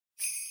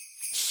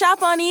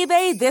Shop on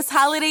eBay this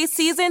holiday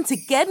season to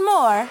get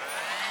more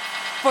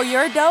for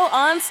your dough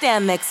on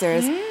stand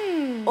mixers,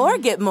 or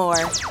get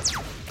more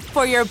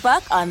for your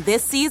buck on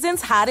this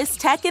season's hottest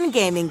tech and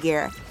gaming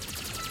gear.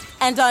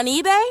 And on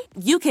eBay,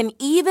 you can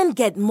even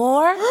get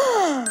more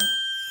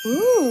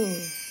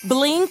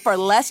bling for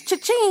less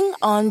cha-ching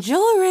on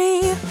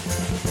jewelry.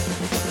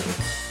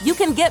 You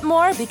can get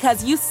more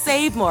because you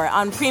save more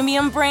on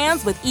premium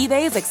brands with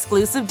eBay's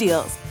exclusive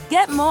deals.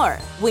 Get more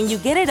when you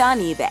get it on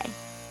eBay.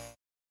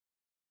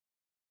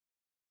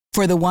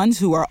 For the ones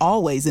who are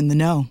always in the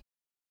know.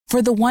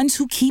 For the ones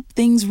who keep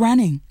things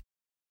running.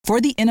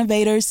 For the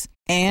innovators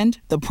and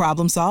the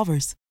problem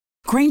solvers.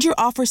 Grainger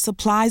offers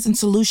supplies and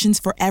solutions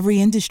for every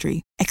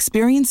industry,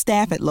 experienced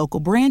staff at local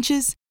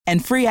branches,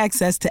 and free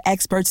access to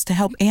experts to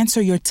help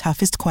answer your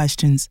toughest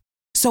questions.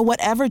 So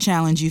whatever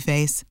challenge you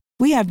face,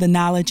 we have the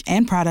knowledge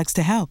and products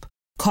to help.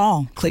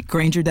 Call, click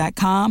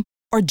Grainger.com,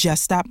 or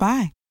just stop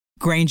by.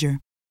 Grainger,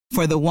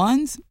 for the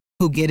ones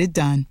who get it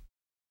done.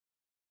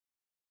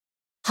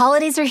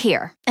 Holidays are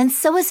here, and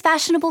so is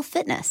fashionable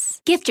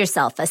fitness. Gift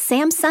yourself a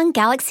Samsung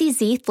Galaxy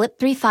Z Flip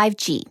 3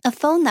 5G, a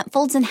phone that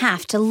folds in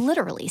half to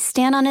literally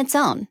stand on its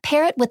own.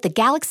 Pair it with the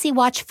Galaxy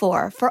Watch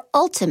 4 for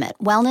ultimate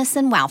wellness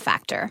and wow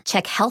factor.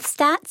 Check health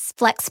stats,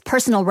 flex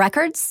personal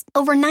records.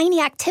 Over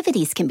 90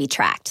 activities can be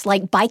tracked,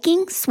 like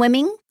biking,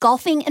 swimming,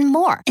 golfing, and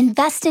more.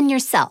 Invest in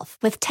yourself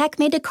with tech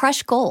made to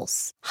crush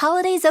goals.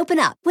 Holidays open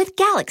up with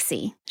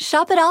Galaxy.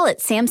 Shop it all at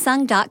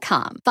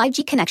Samsung.com.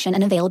 5G connection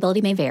and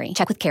availability may vary.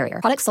 Check with carrier.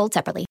 Products sold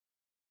separately.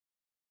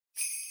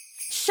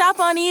 Shop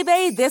on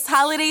eBay this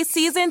holiday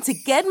season to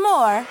get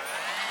more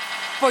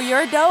for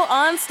your dough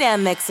on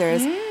stand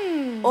mixers,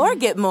 or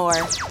get more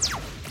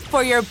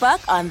for your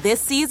buck on this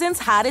season's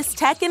hottest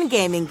tech and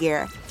gaming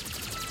gear.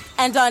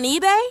 And on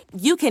eBay,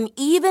 you can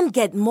even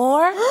get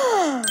more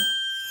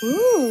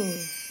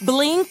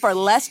bling for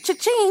less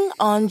cha-ching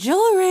on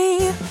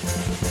jewelry.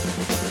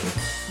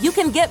 You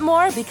can get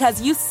more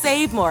because you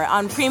save more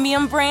on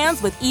premium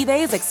brands with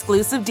eBay's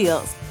exclusive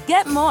deals.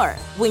 Get more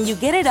when you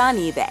get it on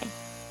eBay.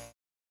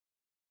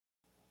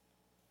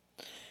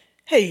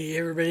 Hey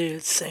everybody,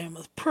 it's Sam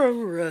with Pro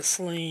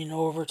Wrestling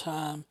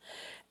Overtime,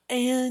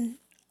 and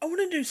I want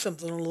to do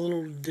something a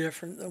little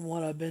different than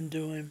what I've been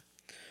doing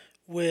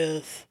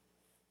with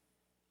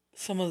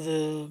some of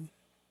the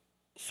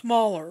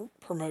smaller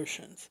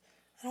promotions.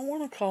 I don't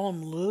want to call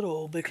them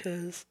little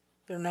because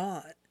they're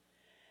not,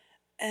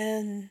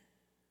 and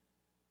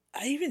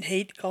I even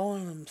hate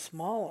calling them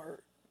smaller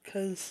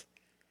because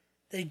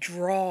they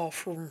draw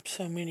from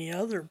so many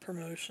other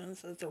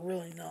promotions that they're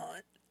really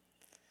not.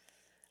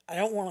 I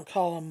don't want to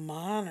call them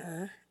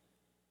minor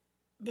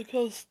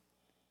because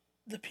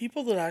the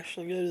people that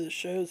actually go to the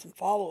shows and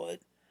follow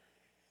it,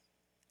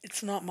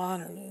 it's not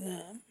minor to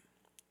them.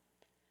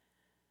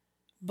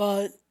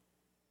 But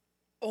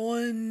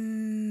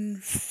on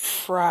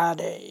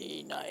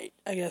Friday night,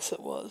 I guess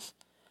it was,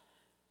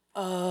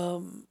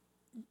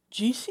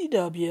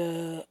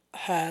 GCW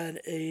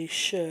had a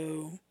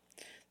show.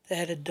 They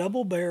had a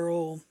double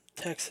barrel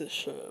Texas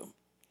show.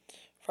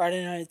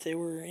 Friday night they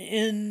were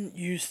in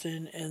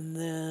Houston, and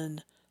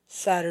then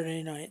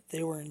Saturday night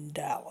they were in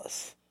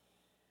Dallas.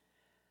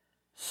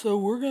 So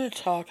we're going to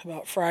talk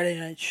about Friday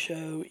night's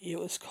show. It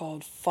was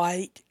called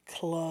Fight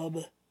Club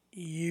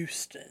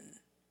Houston.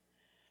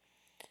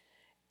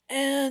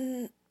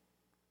 And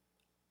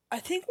I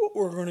think what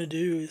we're going to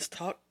do is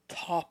talk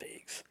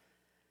topics.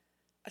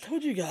 I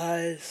told you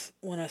guys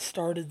when I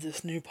started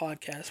this new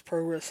podcast,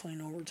 Pro Wrestling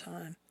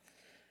Overtime,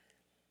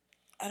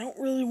 I don't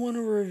really want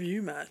to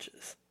review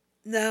matches.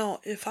 Now,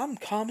 if I'm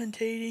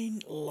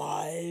commentating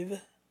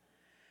live,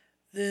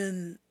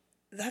 then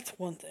that's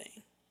one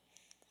thing.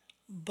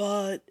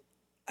 But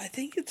I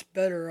think it's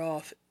better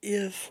off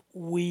if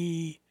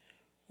we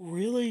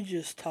really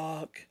just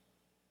talk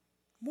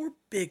more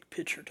big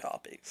picture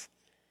topics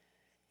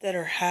that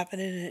are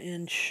happening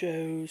in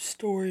shows,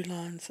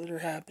 storylines that are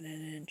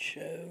happening in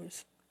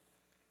shows.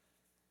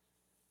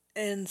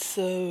 And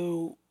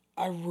so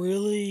I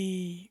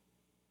really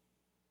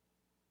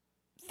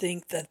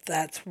think that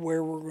that's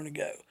where we're going to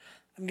go.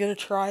 I'm going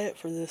to try it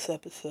for this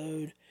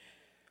episode.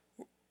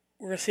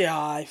 We're going to see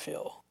how I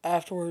feel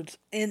afterwards.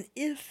 And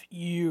if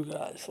you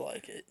guys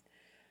like it,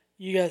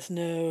 you guys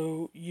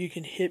know you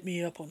can hit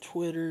me up on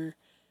Twitter.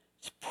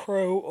 It's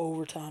Pro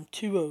Overtime,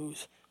 2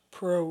 O's,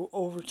 Pro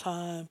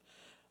Overtime.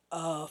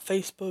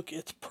 Facebook,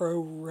 it's Pro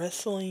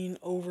Wrestling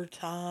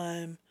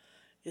Overtime.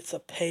 It's a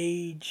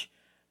page,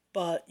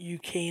 but you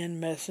can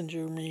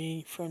messenger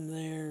me from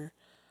there.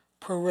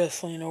 Pro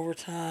Wrestling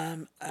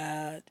Overtime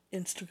at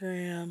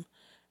Instagram,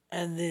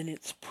 and then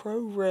it's Pro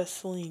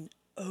Wrestling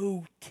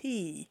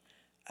OT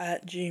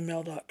at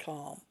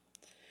gmail.com.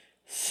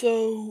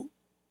 So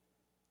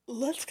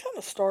let's kind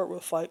of start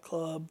with Fight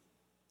Club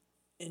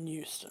in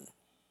Houston.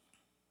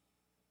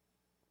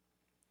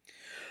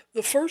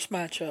 The first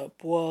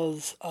matchup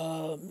was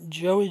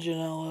Joey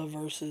Janela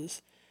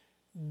versus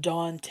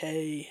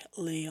Dante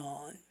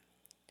Leon.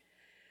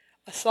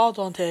 I saw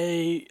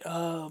Dante,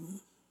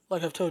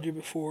 like I've told you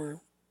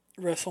before,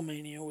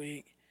 WrestleMania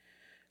week.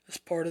 as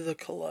part of the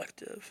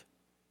collective.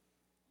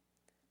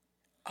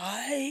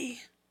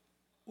 I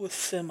was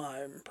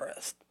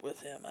semi-impressed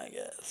with him, I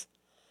guess.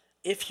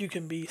 If you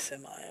can be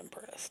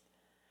semi-impressed.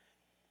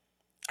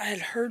 I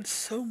had heard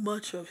so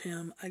much of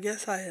him, I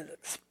guess I had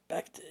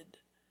expected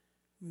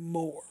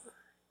more.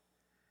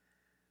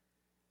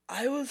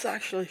 I was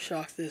actually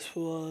shocked this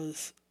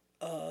was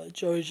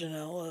Joey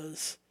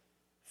Janela's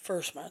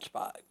first match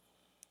back.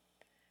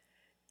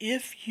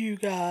 If you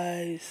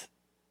guys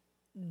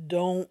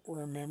don't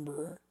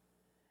remember,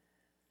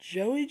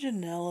 Joey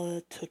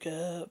Janela took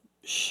a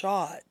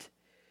shot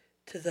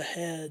to the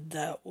head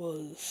that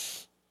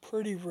was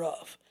pretty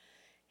rough.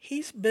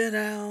 He's been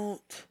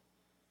out,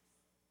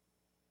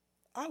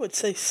 I would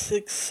say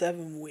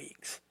 6-7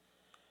 weeks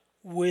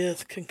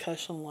with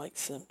concussion-like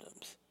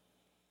symptoms.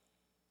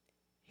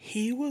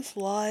 He was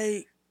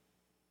like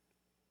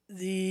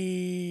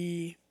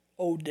the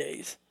old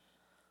days,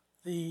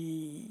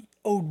 the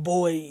old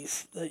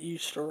boys that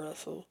used to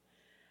wrestle.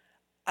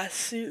 I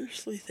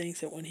seriously think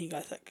that when he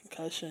got that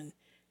concussion,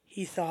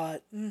 he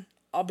thought,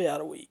 I'll be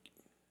out a week,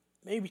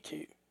 maybe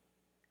 2.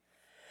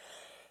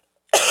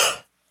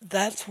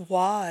 That's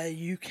why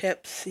you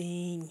kept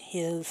seeing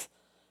his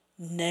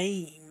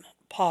name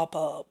pop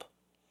up.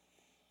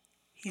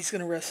 He's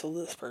going to wrestle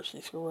this person,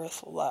 he's going to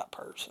wrestle that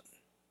person.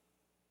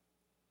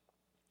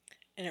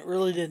 And it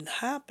really didn't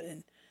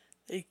happen.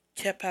 They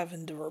kept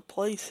having to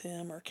replace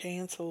him or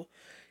cancel.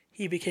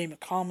 He became a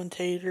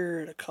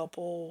commentator at a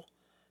couple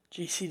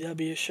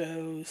GCW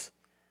shows.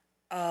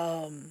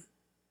 I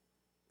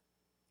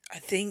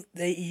think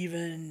they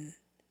even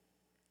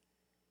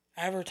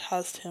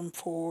advertised him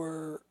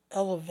for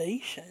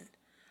Elevation,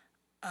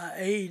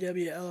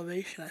 AEW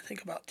Elevation, I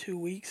think about 2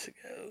 weeks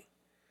ago.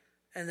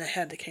 And they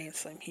had to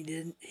cancel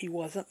him. He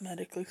wasn't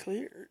medically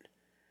cleared.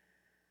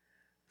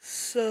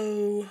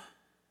 So,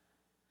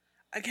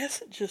 I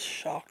guess it just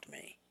shocked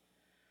me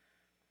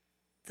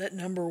that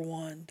number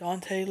one,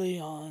 Dante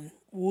Leon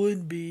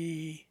would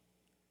be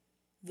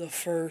the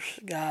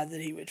first guy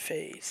that he would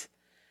face.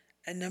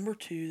 And number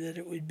two, that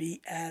it would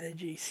be at a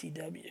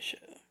GCW show.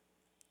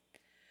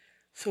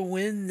 So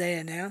when they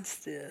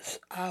announced this,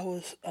 I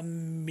was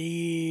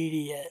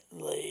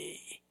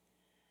immediately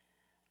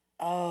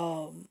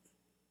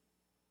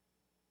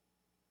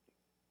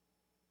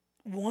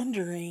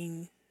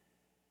wondering,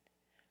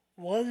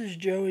 was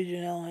Joey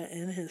Janela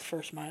in his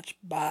first match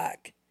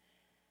back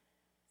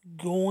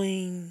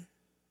going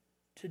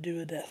to do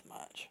a death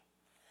match?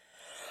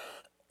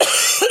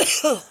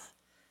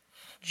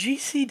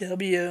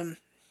 GCW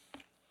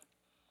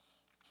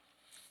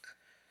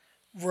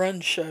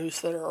run shows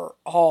that are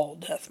all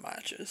death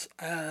matches,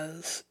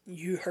 as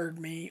you heard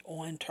me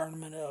on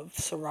Tournament of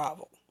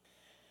Survival.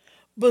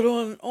 But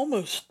on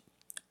almost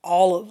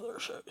all of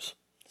their shows,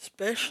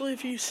 especially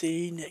if you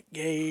see Nick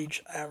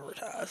Gage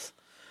advertise,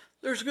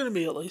 there's going to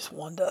be at least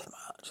one death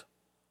match.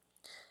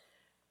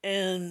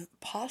 And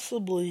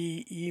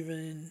possibly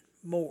even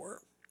more.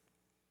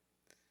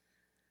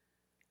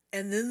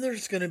 And then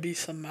there's going to be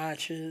some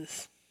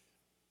matches,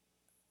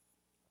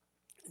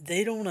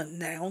 they don't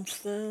announce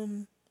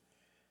them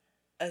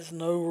as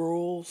no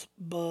rules,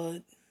 but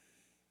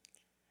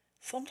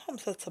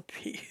sometimes that's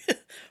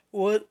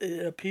what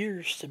it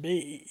appears to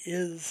be,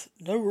 is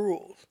no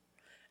rules.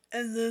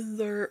 And then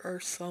there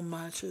are some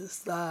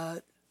matches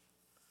that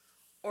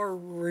are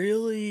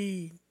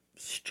really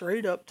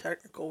straight up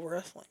technical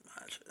wrestling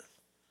matches.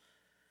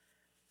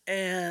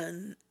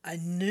 And I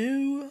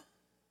knew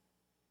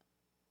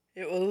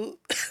it was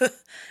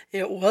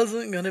it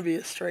wasn't going to be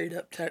a straight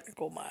up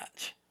technical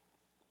match.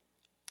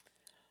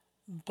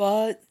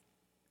 But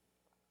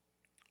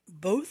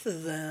both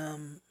of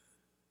them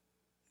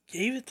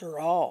gave it their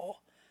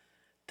all.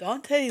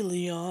 Dante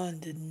Leon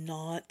did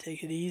not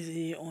take it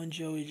easy on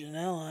Joey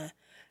Janela,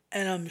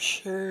 and I'm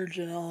sure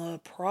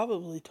Janela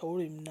probably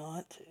told him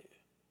not to.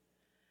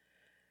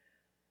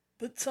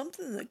 But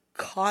something that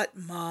caught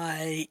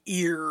my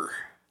ear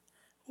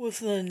was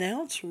the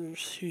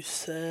announcers who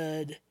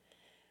said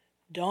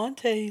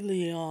Dante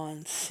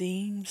Leon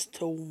seems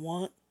to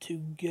want to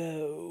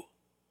go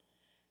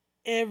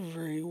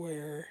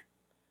everywhere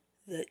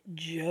that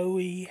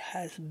Joey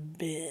has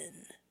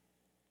been.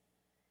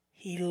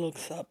 He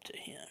looks up to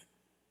him.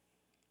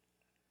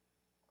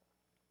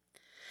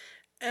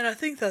 And I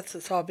think that's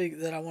the topic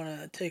that I want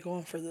to take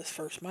on for this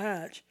first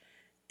match,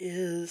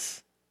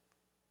 is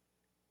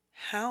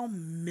how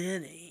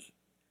many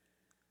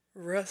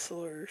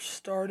wrestlers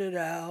started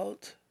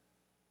out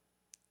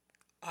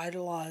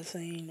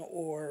idolizing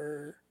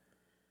or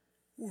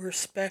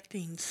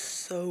respecting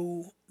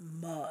so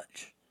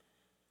much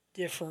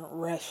different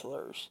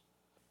wrestlers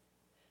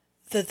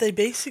that they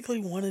basically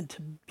wanted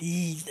to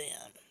be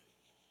them.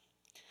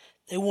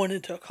 They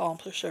wanted to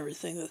accomplish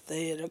everything that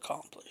they had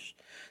accomplished.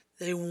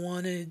 They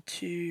wanted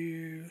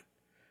to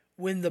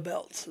win the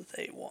belts that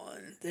they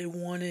won. They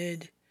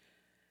wanted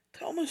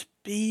to almost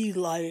be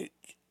like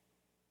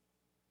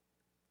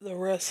the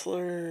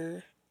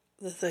wrestler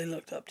that they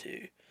looked up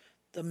to,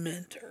 the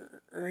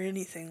mentor, or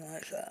anything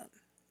like that.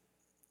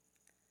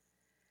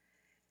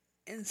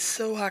 And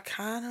so I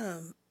kind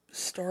of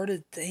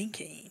started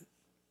thinking,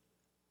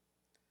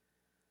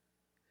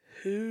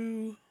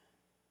 who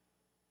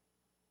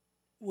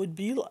would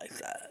be like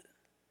that?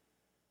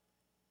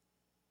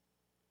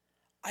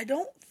 I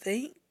don't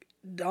think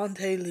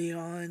Dante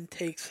Leon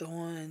takes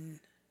on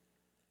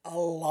a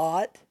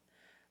lot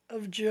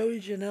of Joey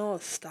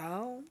Janela's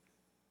style.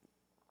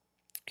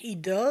 He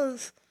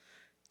does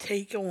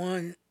take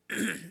on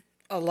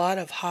a lot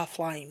of high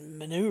flying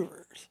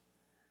maneuvers.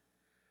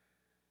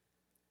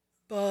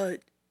 But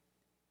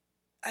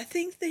I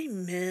think they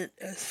meant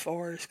as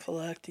far as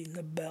collecting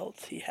the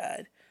belts he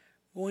had,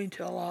 going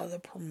to a lot of the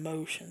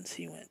promotions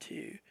he went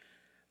to,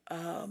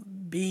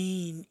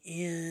 being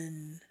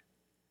in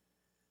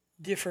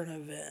different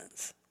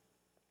events.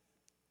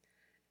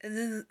 And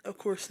then, of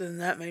course, then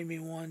that made me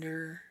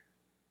wonder,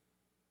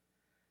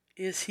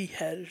 is he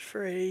headed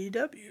for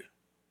AEW?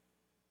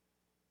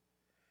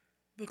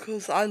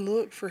 Because I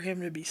looked for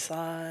him to be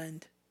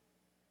signed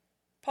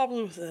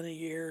probably within a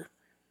year,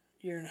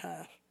 year and a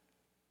half.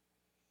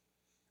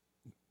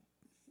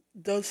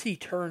 Does he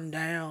turn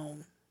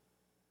down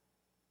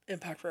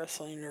Impact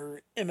Wrestling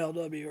or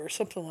MLW or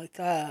something like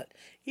that,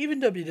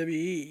 even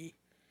WWE,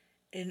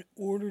 in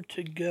order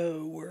to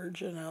go where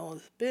Janelle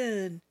has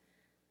been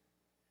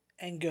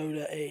and go to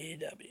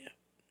AEW?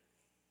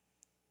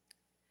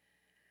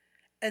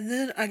 And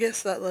then I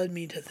guess that led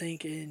me to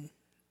thinking,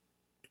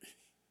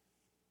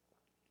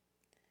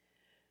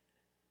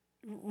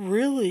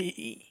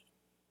 really,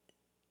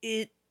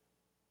 it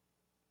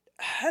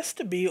has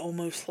to be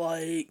almost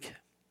like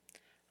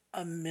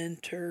a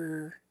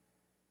mentor.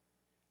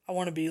 I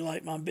want to be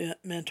like my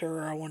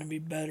mentor, or I want to be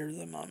better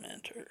than my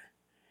mentor.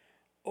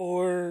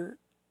 Or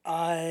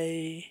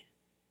I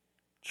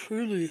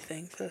truly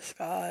think this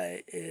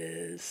guy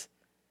is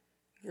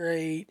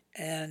great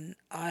and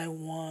I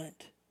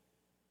want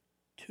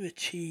to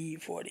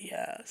achieve what he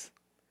has.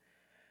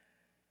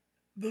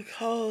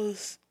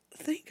 Because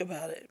think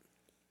about it.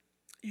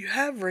 You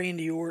have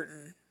Randy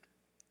Orton,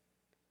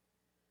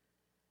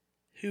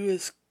 who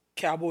is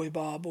Cowboy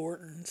Bob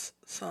Orton's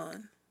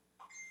son.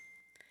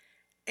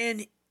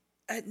 And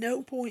at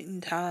no point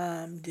in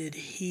time did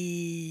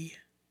he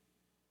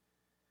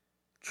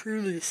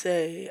truly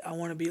say, I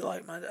want to be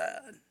like my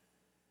dad.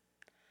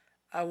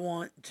 I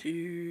want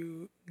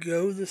to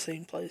go the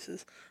same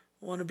places.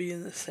 I want to be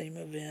in the same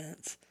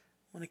events.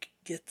 I want to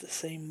get the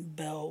same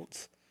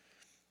belts.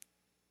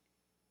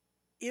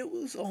 It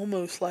was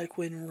almost like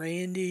when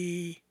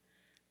Randy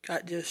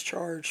got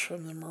discharged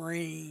from the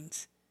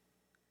Marines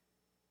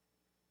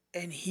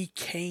and he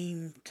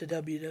came to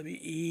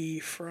WWE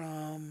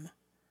from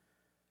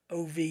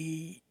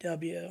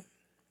OVW,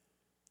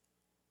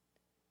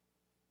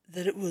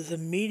 that it was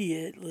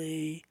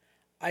immediately,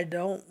 I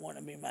don't want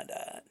to be my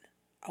dad.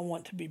 I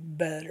want to be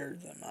better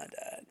than my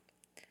dad.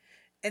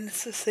 And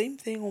it's the same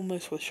thing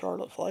almost with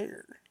Charlotte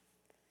Flair.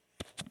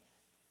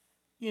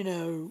 You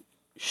know,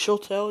 she'll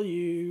tell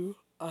you,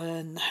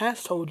 and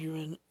has told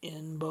you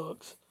in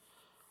books,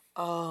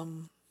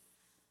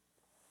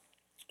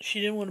 she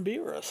didn't want to be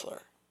a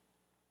wrestler.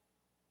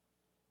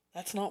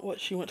 That's not what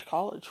she went to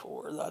college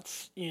for.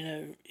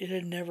 It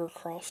had never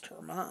crossed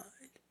her mind.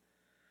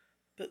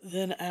 But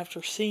then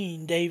after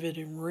seeing David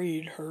and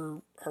Reed,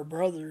 her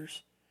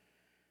brothers,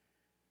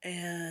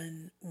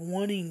 and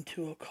wanting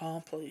to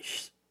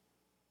accomplish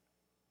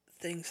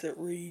things that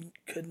Reed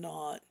could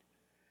not,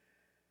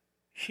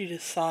 she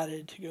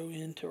decided to go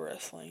into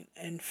wrestling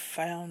and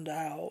found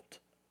out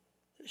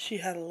that she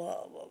had a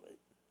love of it.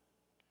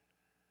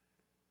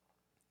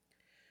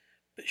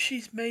 But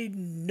she's made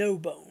no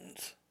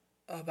bones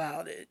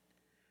about it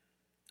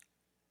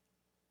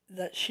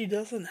that she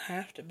doesn't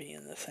have to be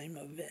in the same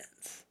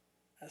events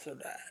as her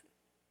dad.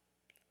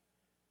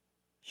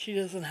 She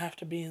doesn't have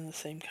to be in the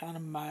same kind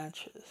of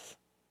matches.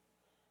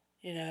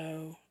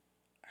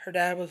 Her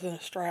dad was in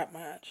a strap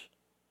match.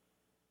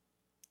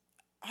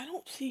 I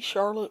don't see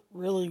Charlotte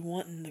really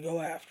wanting to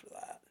go after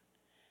that.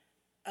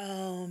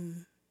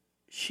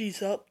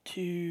 She's up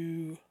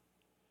to,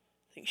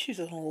 I think she's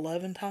an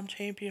 11-time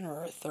champion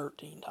or a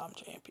 13-time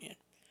champion.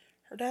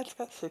 Her dad's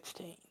got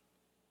 16.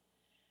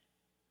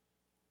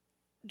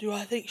 Do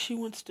I think she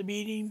wants to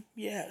beat him?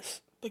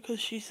 Yes,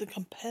 because she's a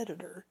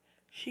competitor.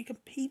 She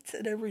competes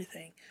at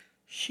everything.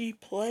 She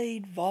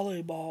played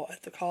volleyball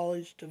at the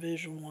college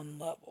Division I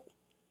level.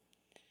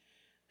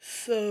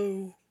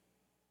 So,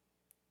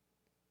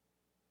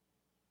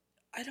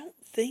 I don't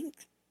think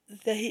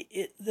that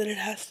it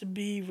has to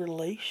be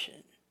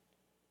relation.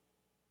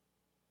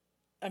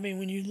 I mean,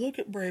 when you look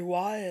at Bray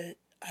Wyatt,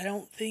 I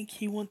don't think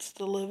he wants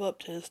to live up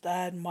to his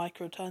dad, Mike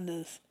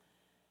Rotunda's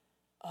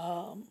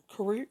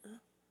career.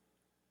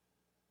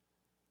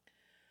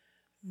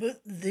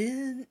 But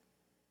then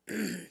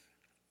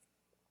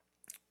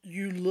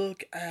you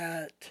look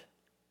at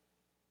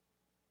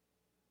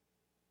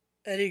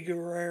Eddie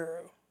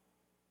Guerrero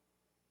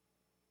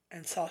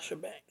and Sasha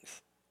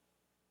Banks.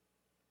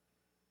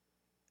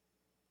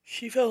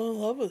 She fell in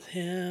love with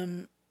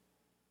him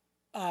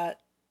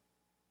at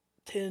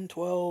 10,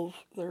 12,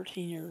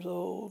 13 years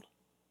old.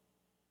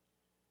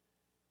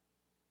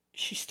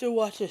 she still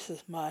watches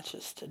his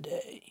matches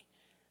today.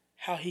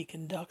 How he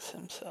conducts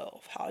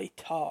himself, how he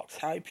talks,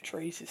 how he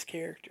portrays his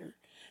character,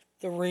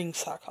 the ring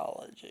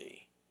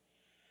psychology,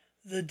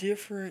 the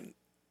different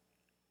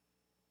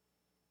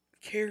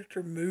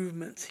character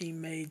movements he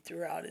made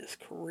throughout his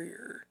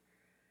career.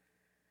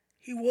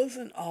 He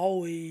wasn't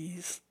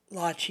always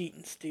lie, cheat,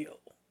 and steal.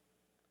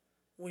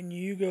 When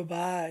you go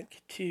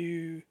back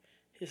to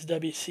his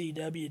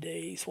WCW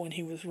days when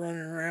he was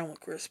running around with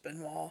Chris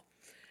Benoit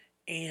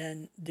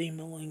and Dean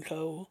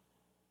Malenko,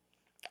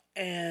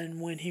 and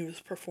when he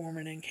was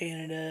performing in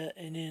Canada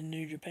and in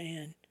New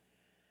Japan,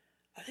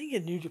 I think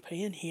in New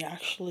Japan he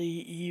actually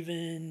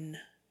even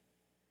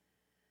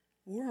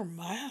wore a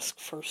mask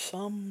for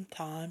some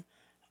time.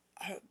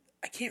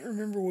 I can't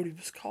remember what he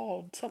was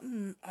called.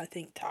 Something, I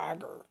think,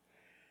 Tiger.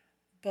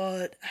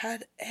 But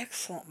had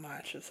excellent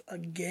matches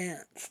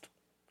against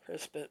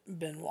Chris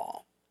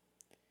Benoit.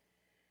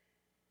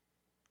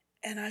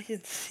 And I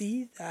can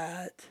see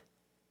that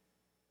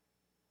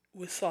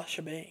with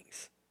Sasha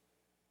Banks.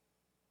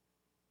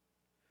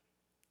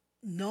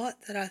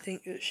 Not that I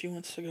think that she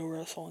wants to go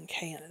wrestle in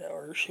Canada,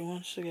 or she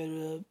wants to go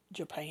to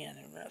Japan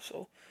and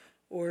wrestle,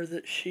 or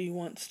that she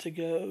wants to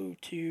go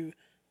to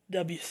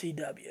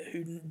WCW,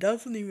 who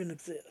doesn't even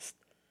exist.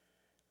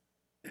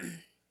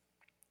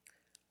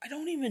 I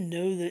don't even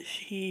know that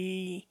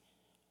she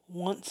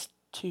wants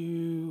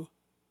to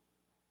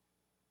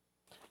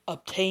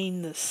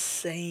obtain the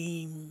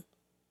same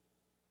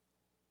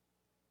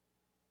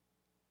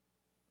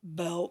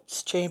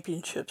belts,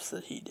 championships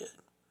that he did.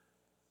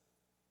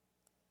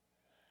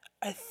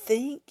 I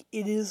think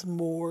it is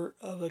more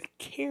of a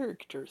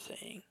character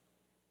thing.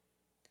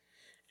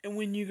 And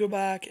when you go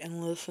back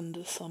and listen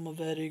to some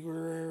of Eddie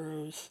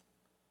Guerrero's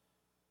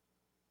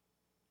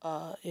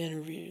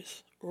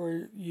interviews,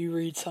 or you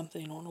read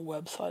something on a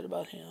website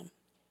about him,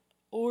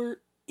 or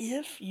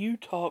if you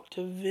talk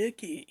to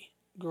Vicky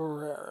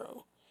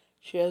Guerrero,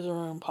 she has her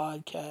own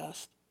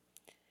podcast,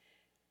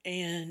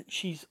 and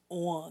she's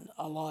on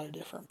a lot of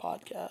different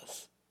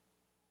podcasts.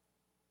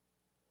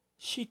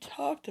 She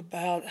talked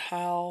about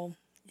how,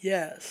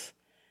 yes,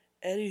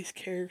 Eddie's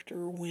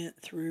character went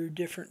through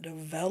different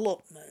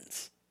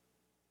developments,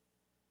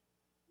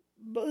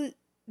 but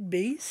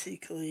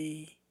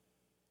basically,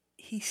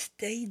 he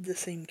stayed the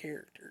same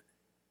character.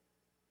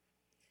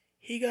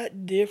 He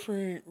got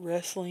different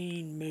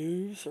wrestling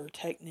moves or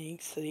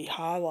techniques that he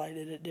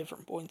highlighted at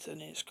different points in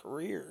his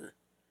career,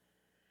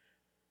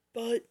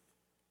 but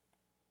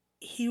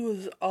he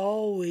was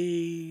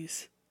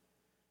always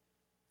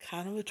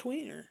kind of a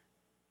tweener.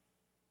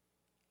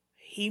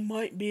 He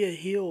might be a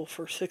heel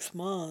for 6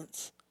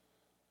 months,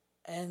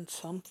 and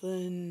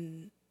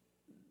something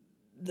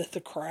that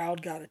the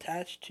crowd got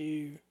attached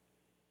to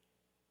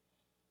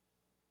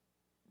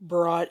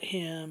brought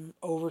him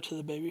over to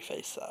the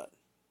babyface side.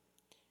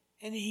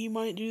 And he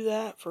might do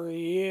that for a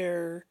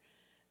year,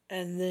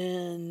 and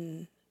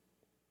then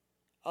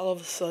all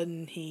of a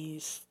sudden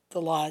he's the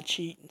lie,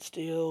 cheat, and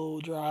steal,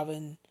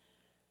 driving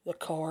the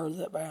car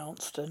that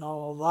bounced and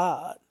all of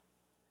that.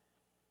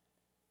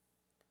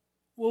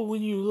 Well,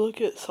 when you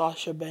look at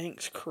Sasha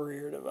Banks'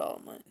 career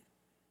development,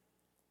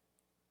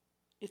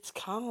 it's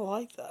kind of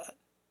like that.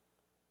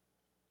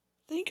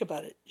 Think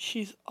about it.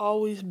 She's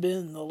always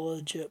been the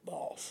legit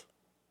boss.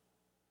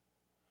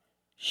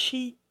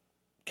 She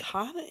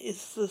kind of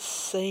is the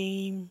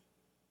same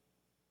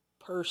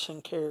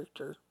person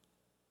character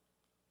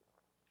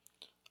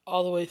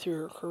all the way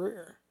through her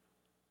career.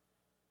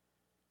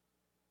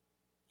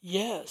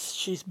 Yes,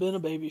 she's been a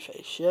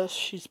babyface. Yes,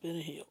 she's been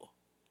a heel.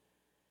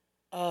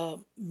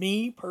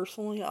 Me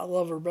personally, I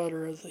love her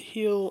better as a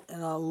heel,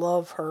 and I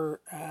love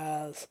her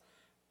as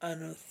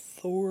an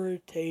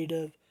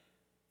authoritative,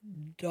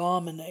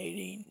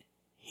 dominating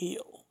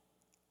heel.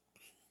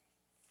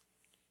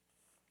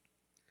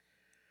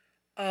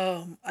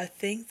 I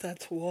think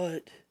that's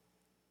what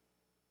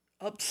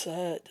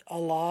upset a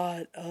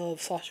lot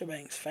of Sasha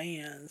Banks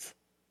fans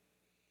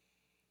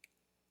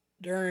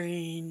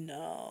during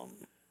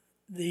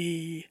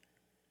the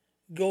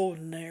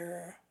golden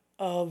era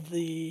of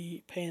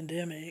the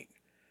pandemic,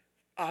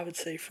 I would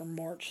say from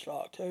March to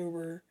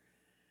October,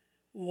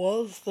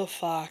 was the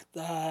fact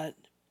that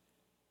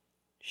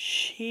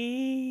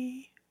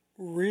she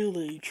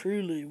really,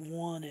 truly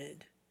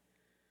wanted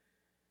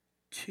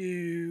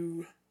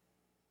to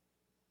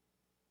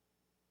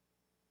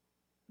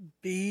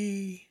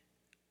be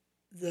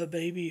the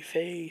baby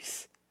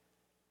face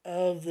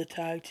of the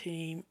tag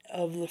team,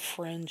 of the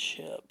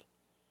friendship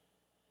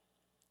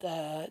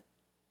that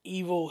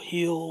evil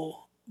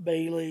heel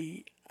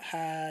Bayley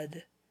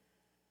had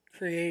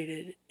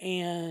created,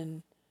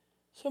 and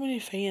so many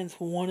fans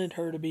wanted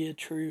her to be a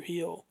true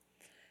heel.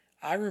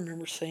 I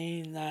remember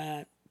saying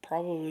that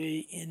probably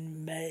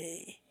in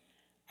May.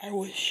 I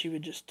wish she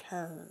would just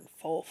turn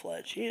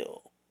full-fledged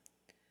heel.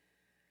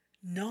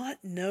 Not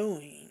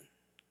knowing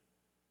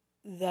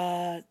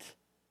that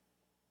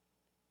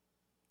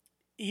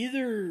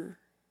either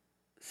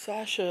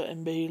Sasha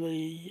and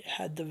Bayley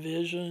had the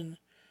vision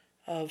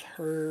of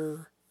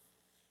her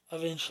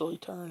eventually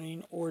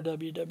turning, or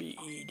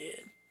WWE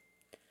did.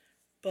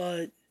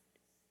 But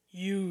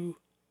you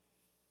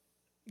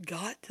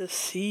got to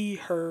see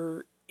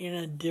her in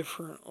a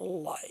different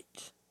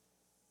light,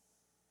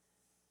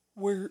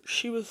 where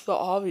she was the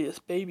obvious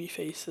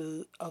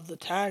babyface of the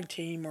tag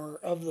team or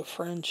of the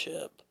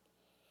friendship.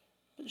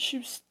 But she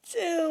was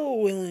still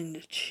willing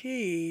to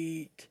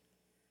cheat.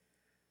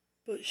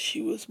 But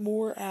she was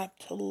more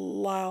apt to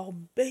allow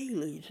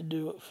Bailey to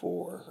do it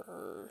for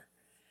her.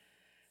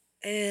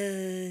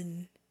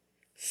 And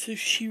so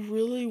she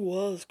really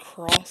was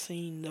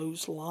crossing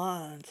those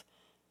lines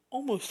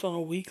almost on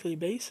a weekly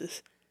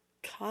basis,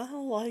 kind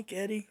of like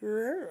Eddie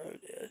Guerrero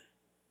did.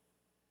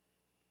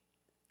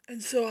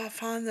 And so I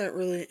find that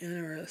really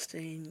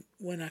interesting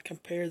when I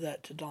compare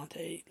that to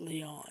Dante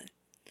Leon.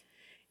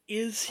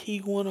 Is he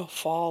going to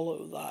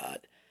follow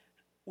that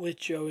with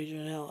Joey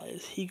Janela?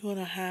 Is he going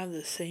to have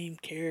the same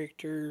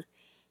character,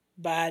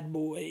 bad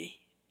boy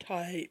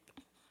type?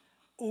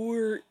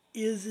 Or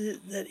is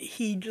it that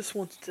he just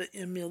wants to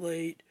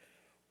emulate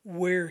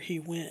where he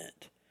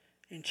went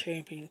and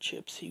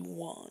championships he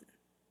won?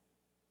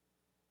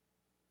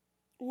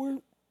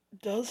 Or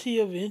does he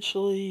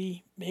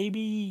eventually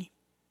maybe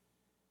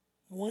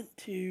want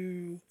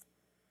to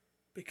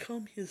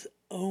become his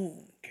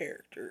own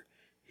character,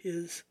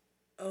 his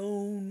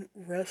own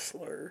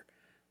wrestler,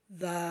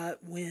 that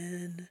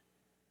when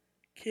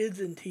kids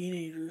and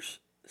teenagers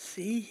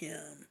see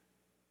him,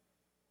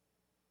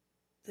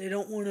 they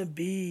don't want to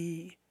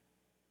be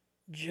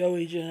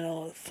Joey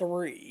Janela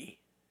 3.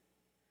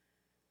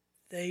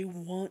 They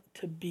want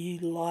to be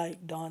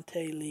like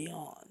Dante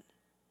Leon,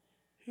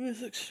 who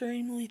is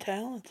extremely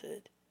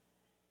talented.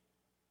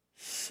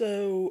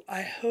 So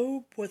I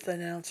hope what the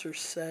announcer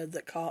said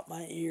that caught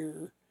my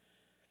ear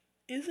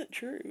isn't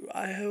true.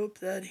 I hope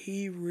that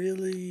he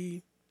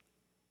really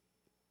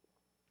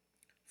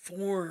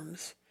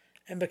forms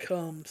and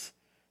becomes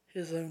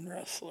his own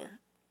wrestler.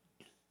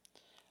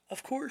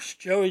 Of course,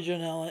 Joey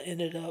Janela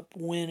ended up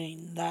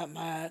winning that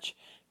match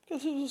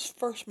because it was his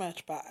first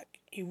match back.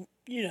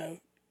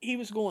 He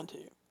was going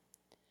to.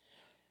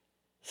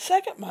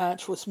 Second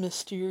match was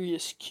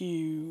Mysterious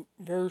Q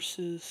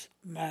versus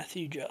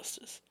Matthew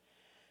Justice.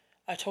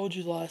 I told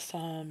you last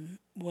time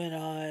it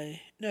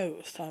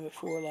was time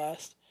before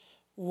last,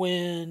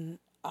 when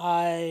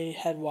I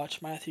had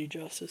watched Matthew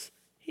Justice,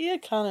 he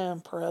had kind of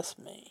impressed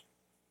me.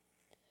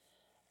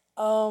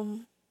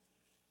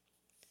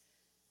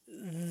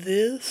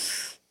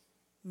 This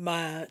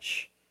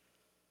match,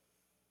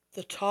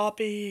 the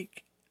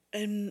topic,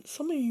 and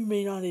some of you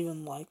may not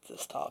even like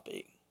this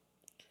topic,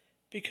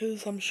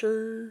 because I'm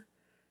sure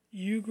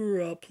you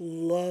grew up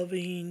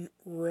loving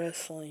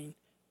wrestling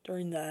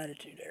during the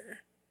Attitude Era.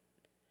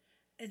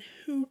 And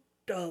who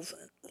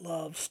doesn't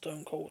love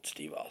Stone Cold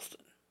Steve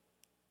Austin?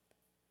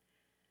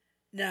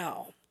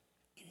 Now,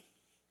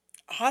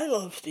 I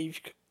love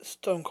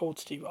Stone Cold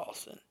Steve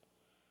Austin.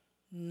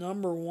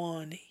 Number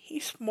one,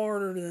 he's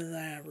smarter than the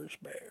average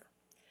bear.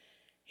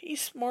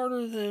 He's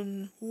smarter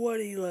than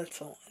what he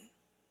lets on.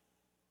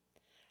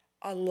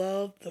 I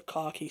love the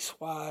cocky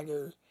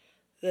swagger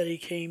that he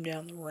came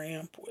down the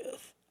ramp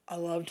with. I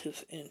loved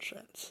his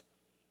entrance.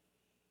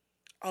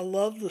 I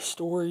love the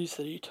stories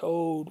that he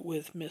told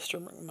with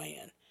Mr.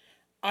 McMahon.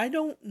 I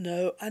know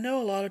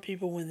a lot of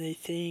people, when they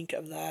think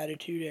of the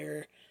Attitude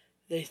Era,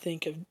 they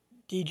think of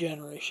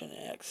D-Generation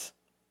X.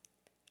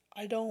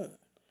 I don't.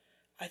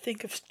 I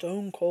think of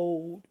Stone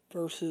Cold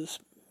versus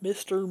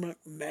Mr.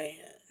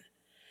 McMahon.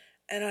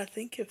 And I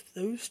think if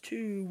those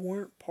two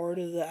weren't part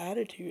of the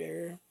Attitude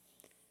Era,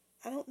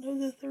 I don't know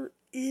that there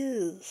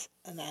is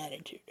an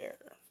Attitude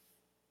Era.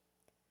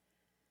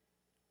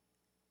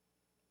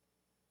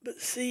 But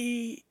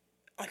see,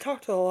 I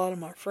talked to a lot of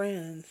my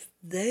friends.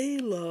 They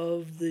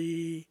love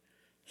the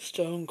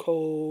Stone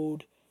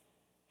Cold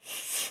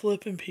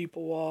flipping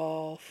people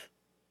off,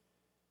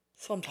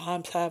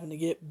 sometimes having to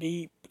get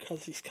beat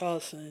because he's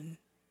cussing,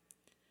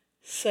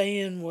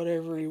 saying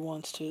whatever he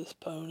wants to his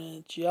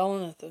opponents,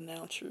 yelling at the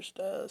announcer's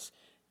desk,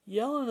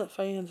 yelling at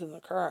fans in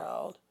the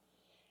crowd.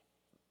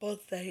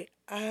 But they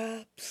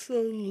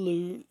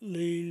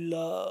absolutely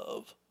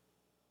love,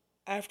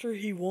 after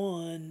he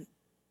won,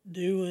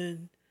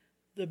 doing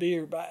the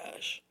beer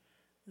bash,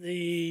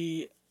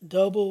 the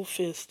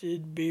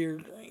double-fisted beer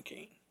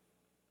drinking.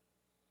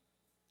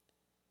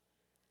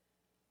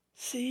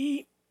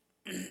 See,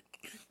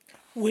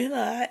 when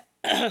I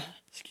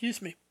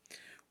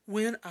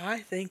when I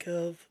think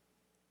of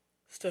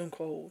Stone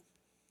Cold,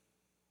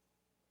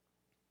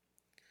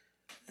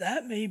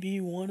 that may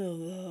be one of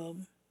the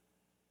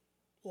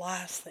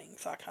last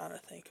things I kind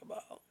of think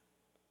about.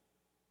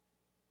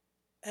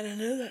 And I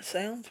know that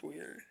sounds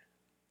weird,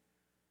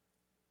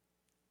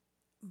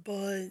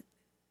 but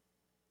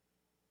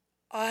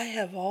I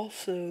have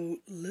also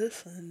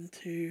listened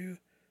to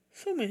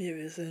so many of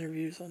his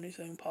interviews on his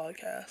own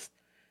podcast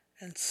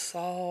and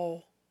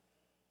saw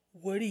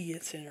what he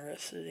gets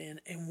interested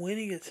in. And when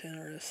he gets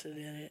interested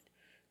in it,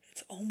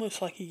 it's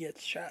almost like he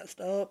gets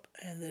jazzed up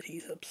and that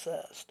he's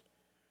obsessed.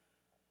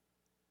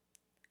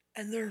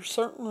 And there are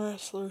certain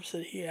wrestlers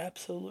that he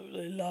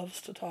absolutely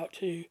loves to talk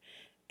to,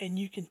 and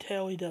you can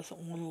tell he doesn't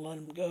want to let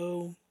them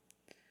go.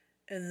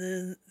 And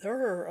then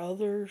there are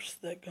others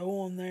that go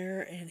on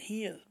there and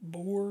he is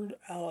bored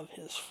out of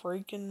his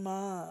freaking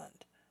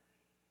mind.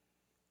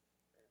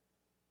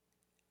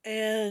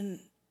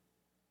 And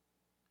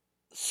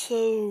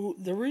so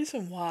the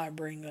reason why I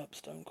bring up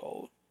Stone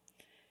Cold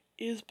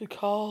is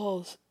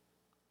because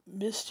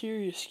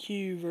Mysterious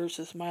Q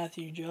versus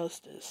Matthew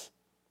Justice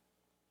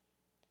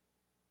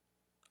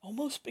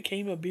almost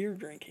became a beer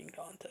drinking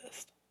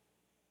contest.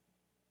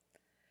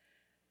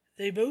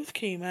 They both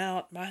came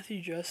out,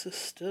 Matthew Justice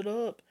stood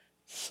up,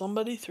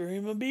 somebody threw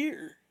him a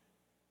beer.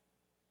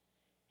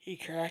 He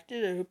cracked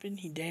it open,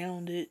 he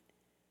downed it,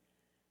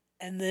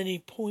 and then he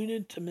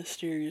pointed to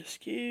Mysterious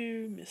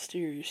Q.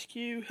 Mysterious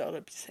Q held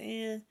up his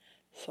hand,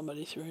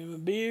 somebody threw him a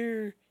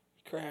beer,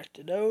 he cracked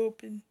it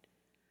open.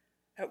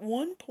 At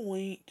one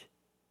point,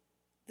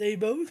 they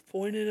both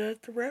pointed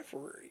at the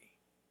referee,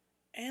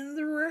 and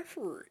the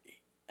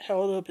referee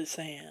held up his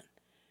hand,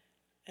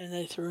 and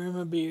they threw him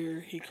a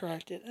beer, he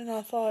cracked it, and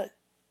I thought,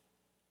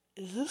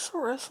 is this a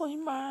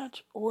wrestling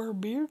match or a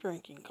beer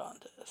drinking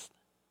contest?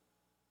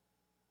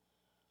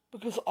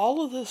 Because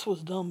all of this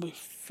was done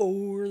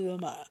before the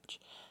match.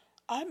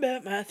 I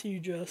bet Matthew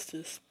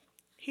Justice,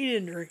 he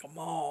didn't drink them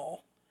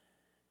all,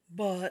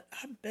 but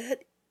I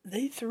bet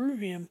they threw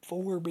him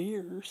 4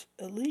 beers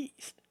at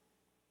least.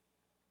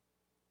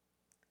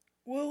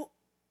 Well,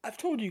 I've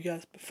told you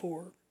guys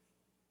before,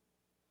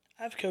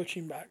 I have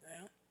coaching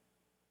background.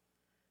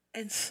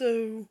 And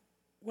so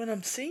when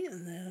I'm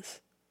seeing this,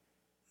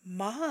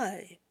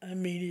 my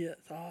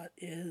immediate thought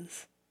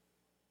is,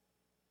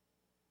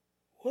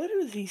 what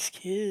are these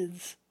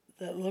kids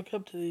that look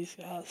up to these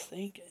guys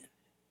thinking?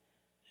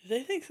 Do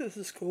they think this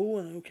is cool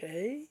and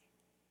okay?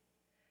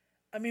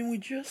 I mean, we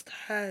just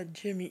had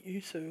Jimmy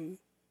Uso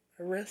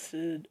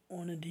arrested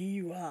on a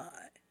DUI.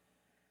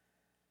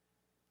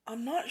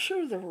 I'm not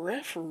sure the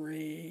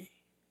referee,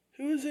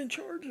 who is in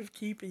charge of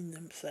keeping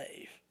them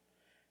safe,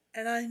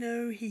 and I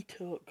know he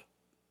took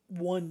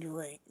 1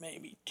 drink,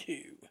 maybe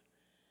 2.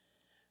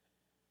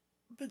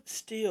 But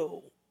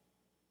still,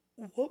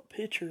 what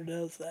picture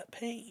does that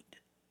paint?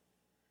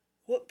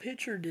 What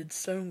picture did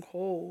Stone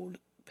Cold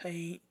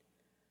paint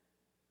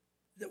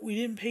that we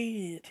didn't pay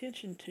any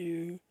attention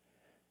to,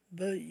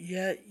 but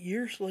yet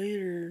years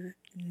later,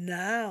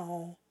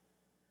 now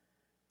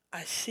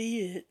I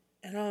see it,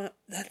 and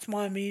that's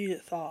my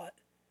immediate thought.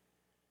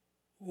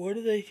 What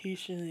are they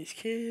teaching these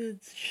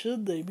kids?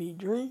 Should they be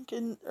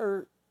drinking,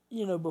 or,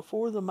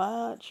 before the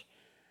match?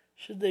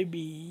 Should they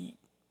be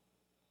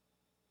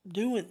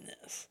doing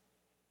this?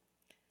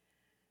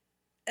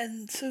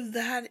 And so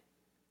that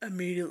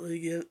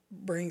immediately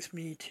brings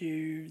me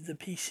to the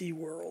PC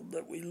world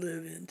that we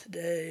live in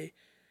today,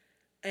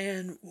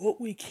 and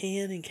what we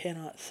can and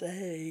cannot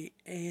say,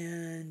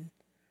 and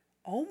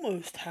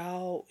almost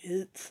how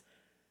it's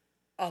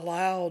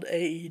allowed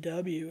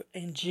AEW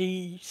and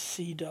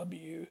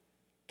GCW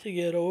to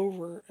get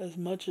over as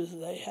much as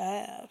they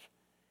have.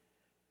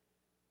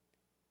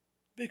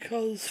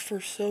 Because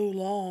for so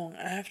long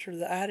after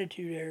the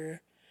Attitude Era,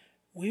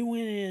 we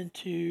went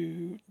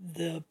into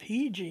the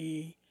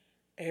PG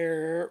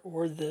era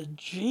or the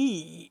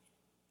G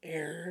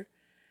era,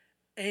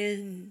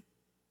 and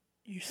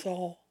you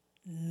saw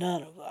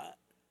none of that.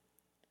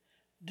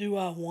 Do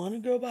I want to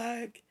go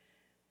back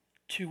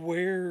to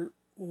where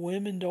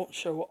women don't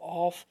show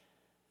off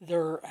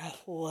their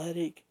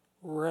athletic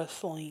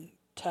wrestling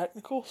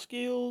technical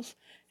skills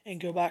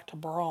and go back to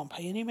bra and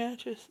panty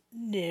matches?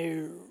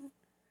 No.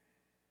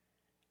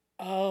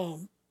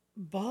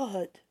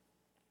 But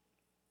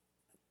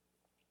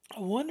I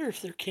wonder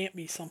if there can't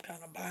be some kind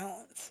of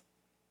balance.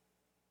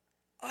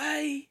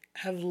 I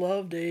have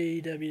loved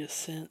AEW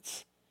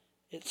since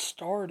it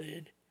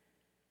started,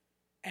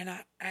 and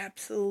I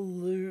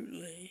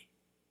absolutely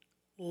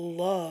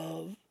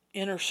love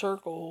Inner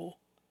Circle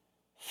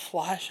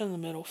flashing the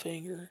middle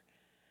finger.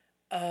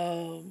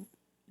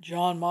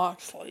 John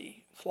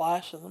Moxley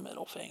flashing the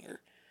middle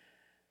finger.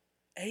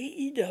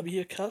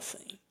 AEW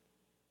cussing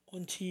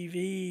on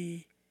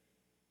TV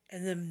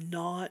and them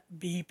not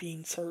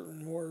beeping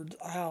certain words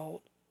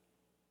out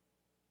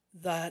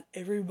that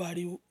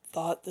everybody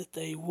thought that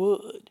they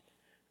would.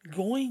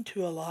 Going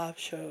to a live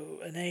show,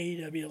 an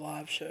AEW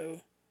live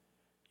show,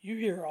 you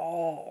hear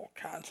all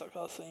kinds of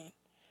cussing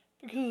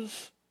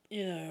because,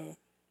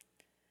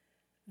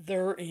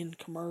 they're in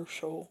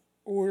commercial.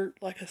 Or,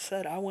 like I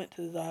said, I went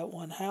to that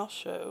one house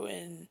show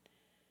and,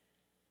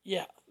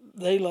 yeah,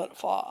 they let it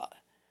fly.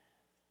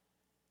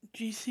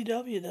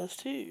 GCW does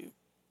too.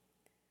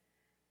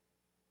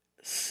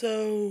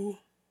 So,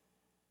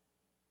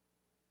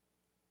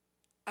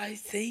 I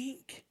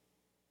think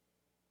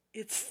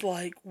it's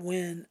like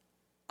when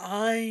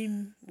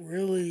I'm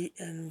really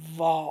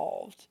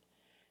involved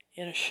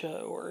in a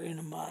show or in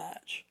a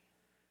match,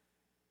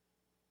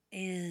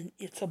 and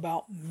it's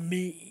about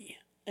me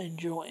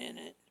enjoying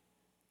it,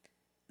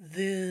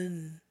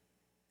 then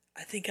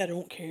I think I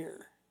don't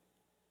care.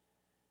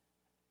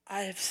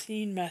 I have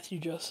seen Matthew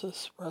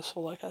Justice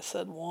wrestle, like I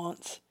said,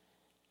 once.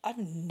 I've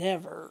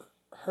never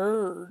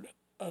heard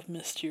of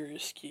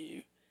Mysterious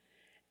Q.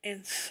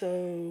 And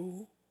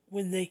so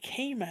when they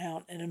came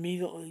out and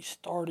immediately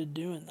started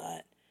doing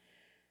that,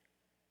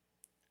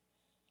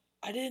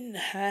 I didn't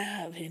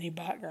have any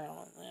background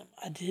on them.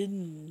 I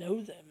didn't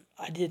know them.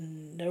 I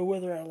didn't know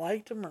whether I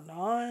liked them or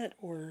not,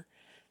 or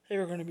they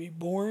were going to be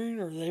boring,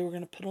 or they were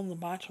going to put on the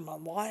match of my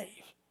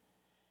life.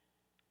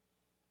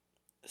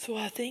 So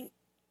I think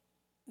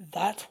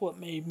that's what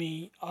made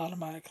me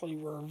automatically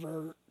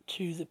revert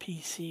to the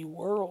PC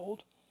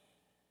world.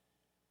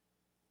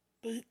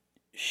 But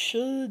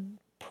should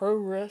pro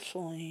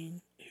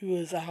wrestling, who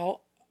is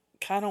out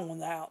kind of on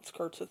the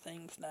outskirts of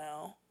things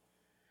now,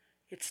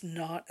 it's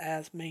not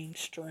as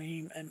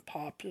mainstream and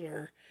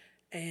popular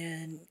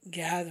and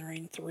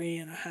gathering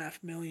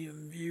 3.5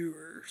 million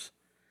viewers,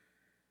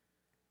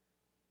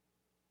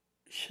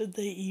 should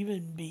they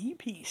even be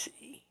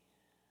PC?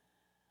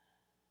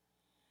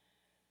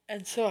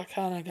 And so I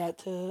kind of got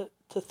to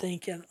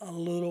thinking a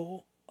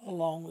little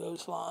along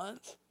those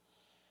lines.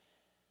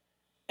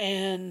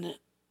 And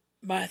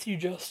Matthew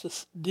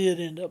Justice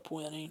did end up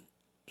winning.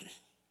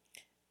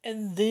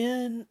 And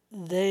then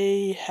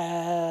they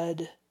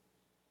had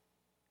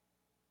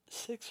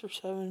 6 or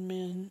 7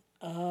 men.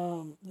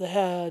 They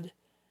had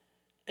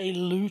a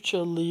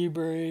lucha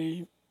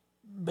libre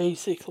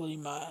basically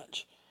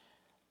match.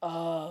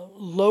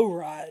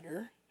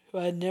 Lowrider, who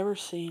I had never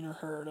seen or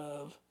heard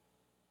of.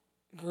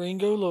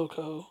 Gringo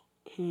Loco,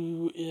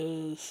 who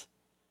is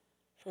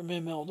from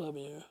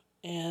MLW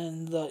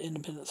and the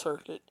independent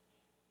circuit.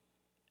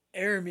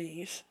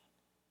 Aramis,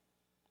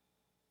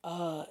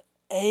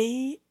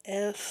 ASF,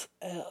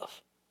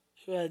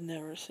 who I had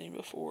never seen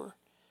before.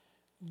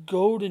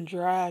 Golden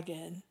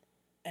Dragon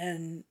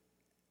and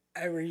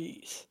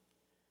Aries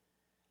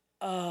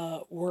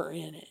were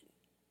in it.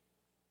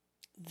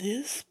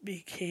 This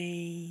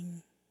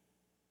became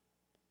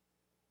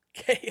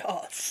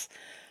chaos.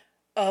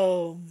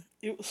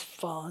 It was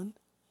fun.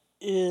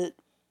 It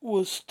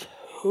was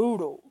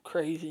total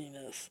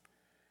craziness.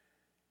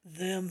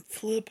 Them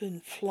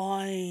flipping,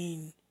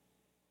 flying,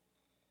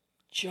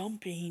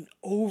 jumping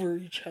over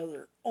each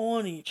other,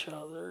 on each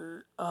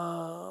other,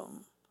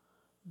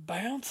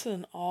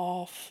 bouncing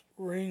off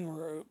ring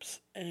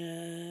ropes,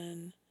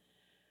 and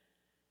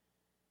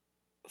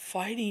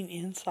fighting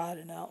inside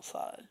and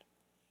outside.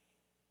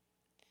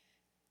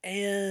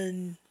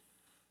 And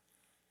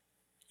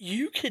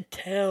you could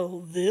tell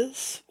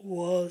this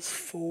was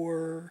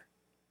for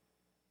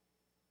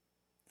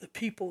the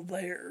people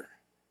there.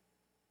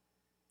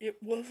 It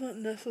wasn't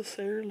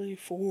necessarily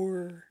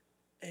for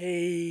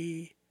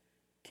a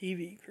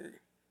TV crew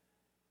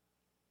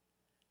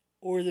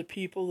or the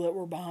people that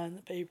were behind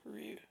the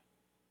pay-per-view,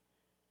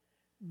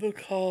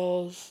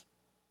 because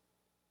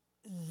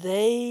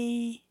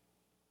they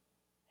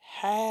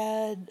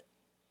had,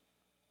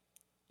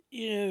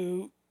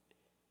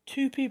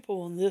 two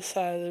people on this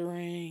side of the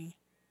ring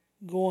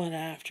going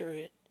after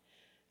it,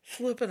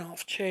 flipping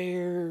off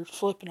chairs,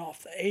 flipping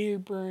off the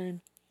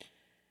apron.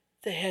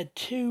 They had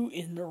 2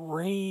 in the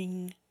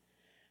ring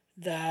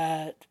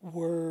that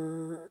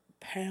were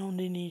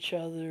pounding each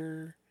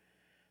other,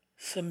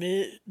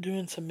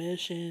 doing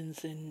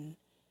submissions, and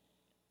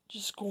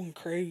just going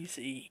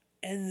crazy.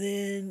 And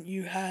then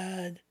you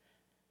had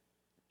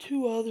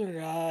 2 other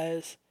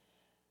guys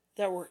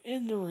that were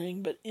in the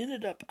ring but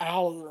ended up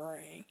out of the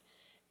ring.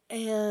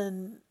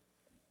 And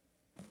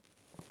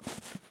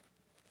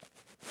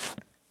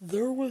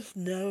there was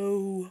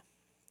no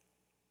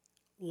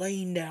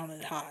laying down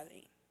and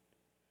hiding.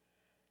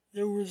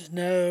 There was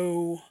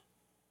no,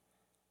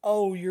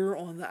 oh, you're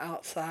on the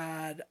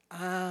outside,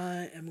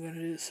 I am going to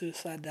do a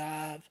suicide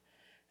dive,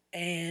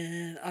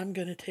 and I'm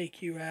going to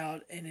take you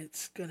out, and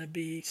it's going to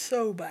be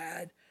so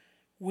bad,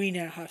 we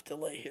now have to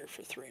lay here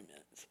for 3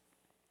 minutes.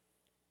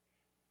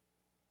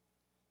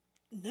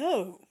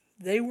 No,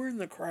 they were in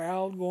the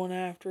crowd going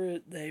after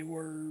it. They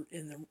were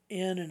in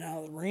and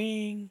out of the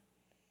ring.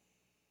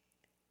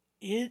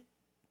 It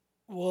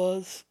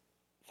was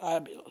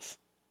fabulous.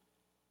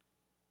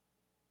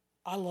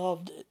 I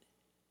loved it.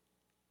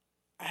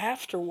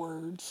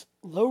 Afterwards,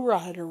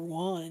 Lowrider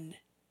won.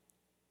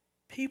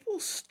 People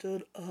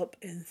stood up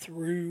and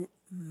threw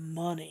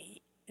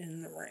money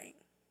in the ring.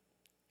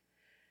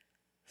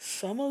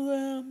 Some of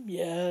them,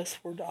 yes,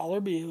 were dollar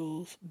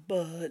bills,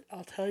 but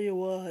I'll tell you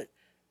what,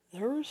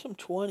 there were some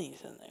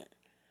 20s in there.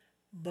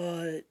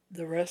 But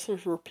the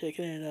wrestlers were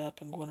picking it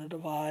up and going to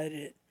divide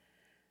it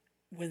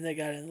when they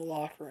got in the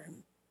locker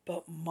room.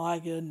 But my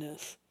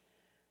goodness,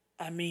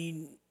 I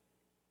mean,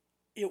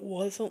 it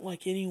wasn't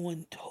like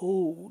anyone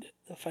told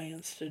the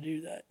fans to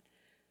do that.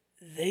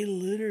 They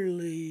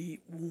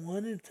literally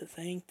wanted to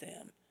thank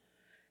them.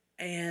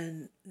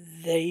 And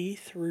they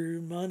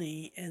threw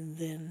money and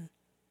then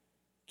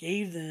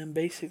gave them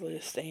basically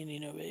a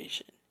standing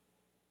ovation.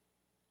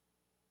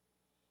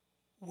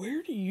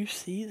 Where do you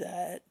see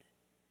that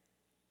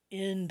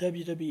in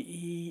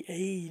WWE,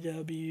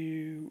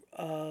 AEW,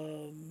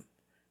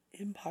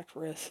 Impact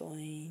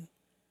Wrestling,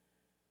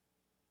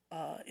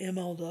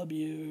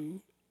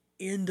 MLW,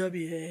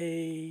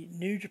 NWA,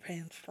 New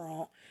Japan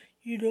Strong.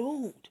 You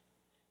don't.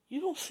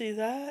 You don't see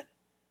that.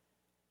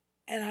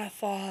 And I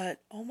thought,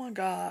 oh my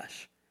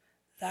gosh,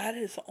 that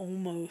is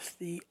almost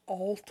the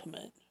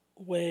ultimate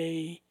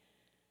way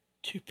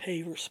to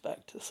pay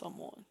respect to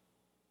someone.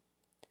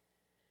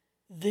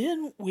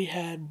 Then we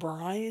had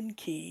Brian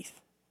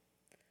Keith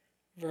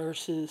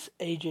versus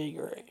AJ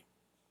Gray.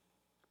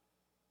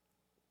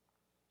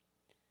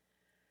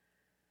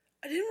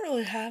 I didn't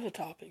really have a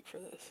topic for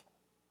this.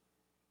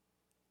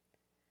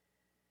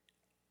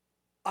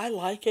 I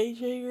like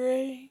AJ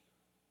Gray.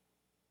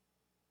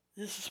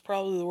 This is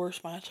probably the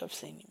worst match I've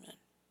seen him in.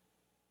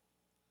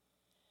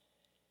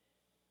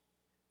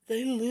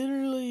 They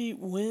literally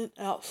went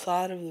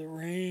outside of the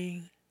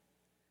ring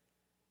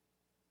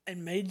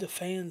and made the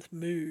fans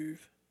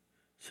move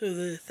so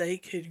that they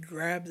could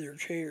grab their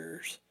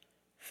chairs,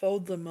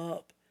 fold them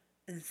up,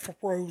 and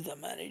throw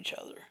them at each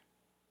other.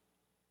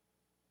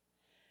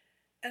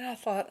 And I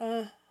thought,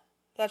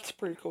 that's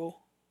pretty cool.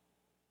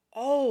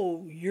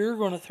 Oh, you're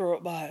going to throw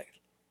it back.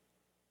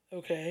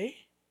 Okay.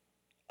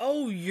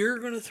 Oh, you're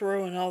going to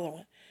throw another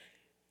one.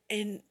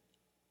 And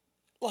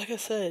like I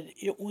said,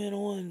 it went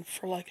on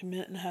for like a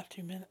minute and a half,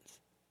 2 minutes.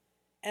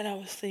 And I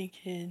was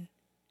thinking,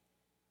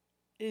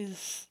 did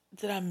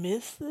I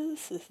miss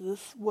this? Is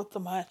this what the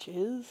match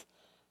is?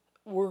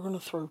 We're going to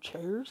throw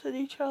chairs at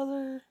each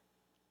other?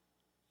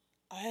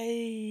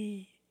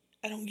 I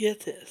don't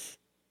get this.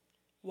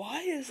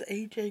 Why is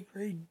AJ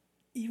Gray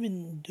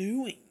even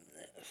doing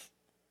this?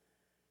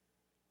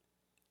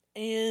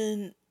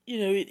 And,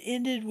 it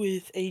ended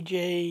with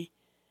AJ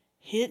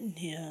hitting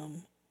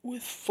him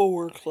with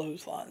 4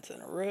 clotheslines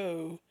in a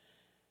row,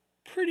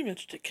 pretty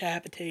much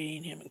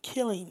decapitating him and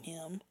killing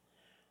him.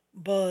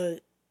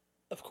 But,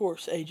 of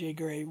course, AJ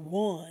Gray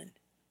won.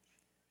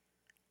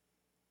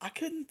 I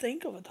couldn't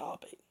think of a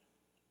topic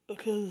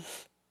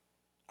because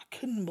I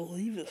couldn't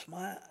believe this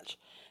match.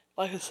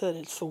 Like I said,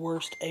 it's the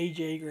worst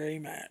AJ Gray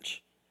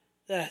match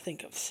that I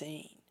think I've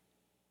seen.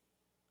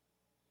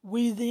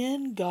 We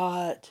then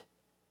got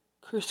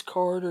Chris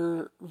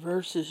Carter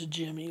versus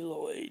Jimmy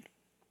Lloyd.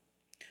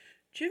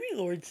 Jimmy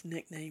Lloyd's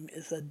nickname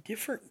is a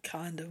different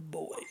kind of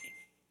boy.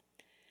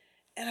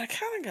 And I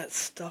kind of got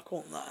stuck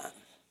on that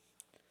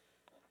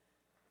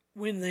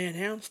when they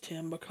announced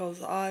him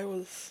because I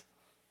was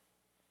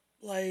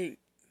like,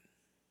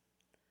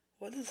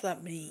 what does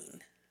that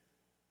mean?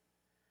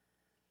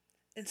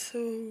 And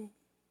so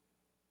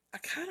I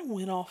kind of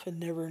went off in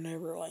Never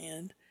Never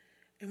Land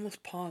and was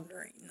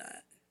pondering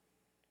that.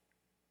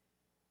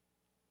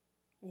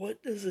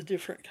 What does a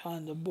different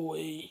kind of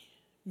boy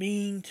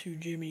mean to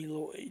Jimmy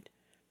Lloyd?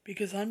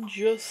 Because I'm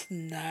just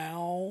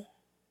now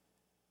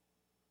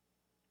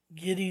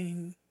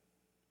getting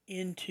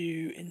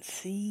into and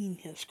seeing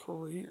his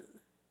career.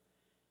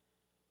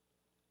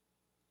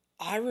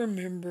 I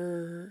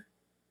remember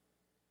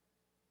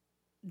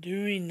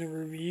doing the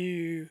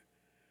review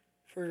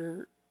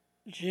for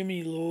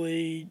Jimmy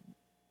Lloyd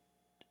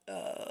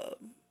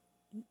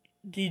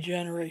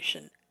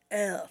Degeneration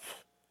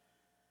F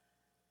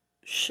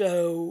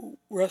show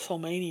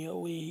WrestleMania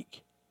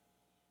week,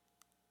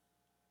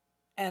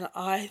 and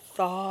I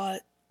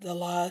thought the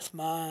last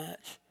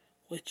match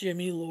with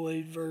Jimmy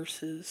Lloyd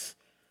versus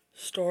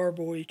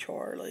Starboy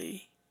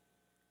Charlie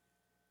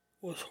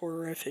was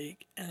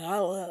horrific, and I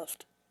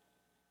left.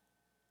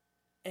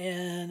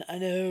 And I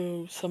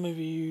know some of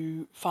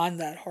you find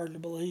that hard to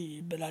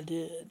believe, but I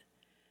did.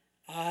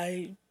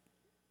 I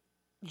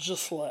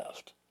just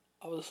left.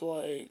 I was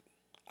like,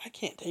 I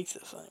can't take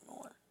this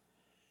anymore.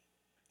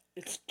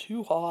 It's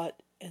too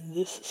hot, and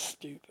this is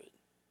stupid.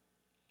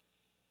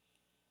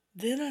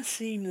 Then I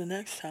see him the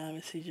next time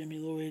I see Jimmy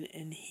Lloyd,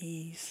 and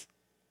he's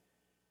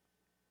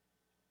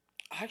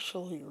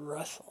actually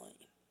wrestling.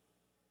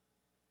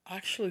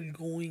 Actually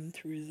going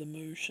through the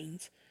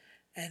motions,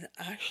 and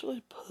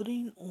actually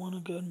putting on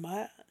a good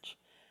match.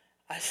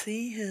 I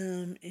see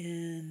him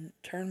in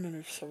Tournament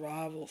of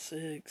Survival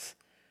 6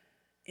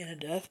 in a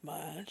death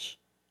match.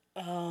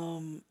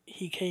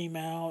 He came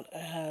out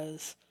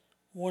as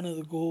one of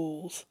the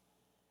ghouls.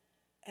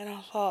 And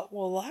I thought,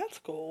 well, that's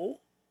cool.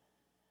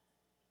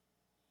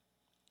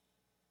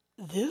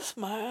 This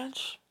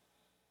match,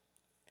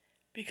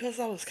 because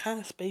I was kind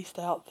of spaced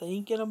out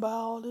thinking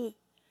about it,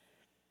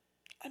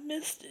 I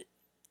missed it.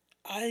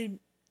 I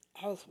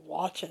was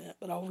watching it,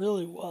 but I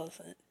really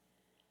wasn't.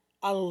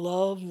 I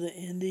love the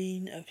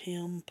ending of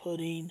him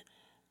putting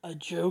a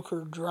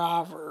Joker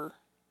driver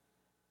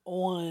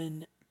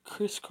on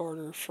Chris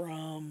Carter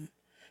from,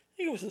 I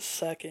think it was the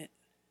second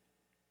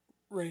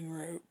ring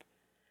rope,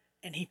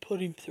 and he put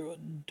him through a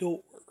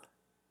door.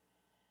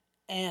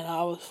 And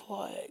I was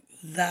like,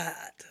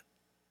 that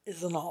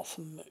is an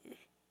awesome move.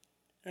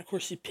 And of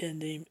course he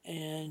pinned him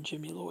and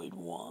Jimmy Lloyd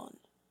won.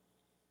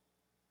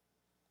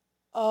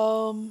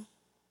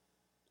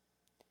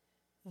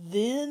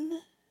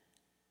 Then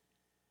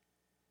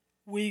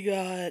we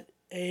got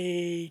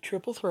a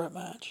triple threat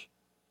match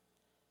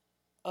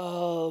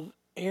of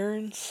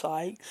Aaron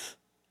Sykes,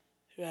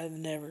 who I've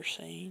never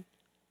seen,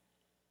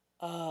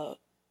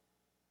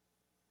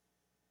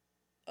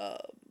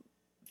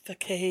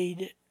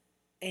 Facade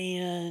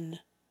and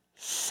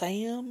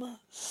Sam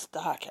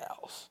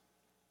Stockhouse.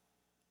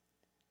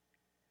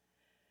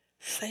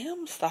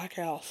 Sam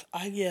Stockhouse,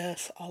 I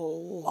guess a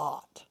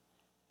lot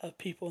of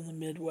people in the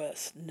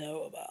Midwest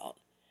know about.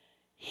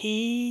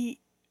 He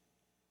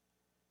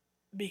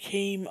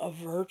became a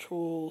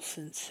virtual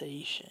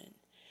sensation.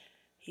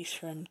 He's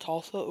from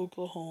Tulsa,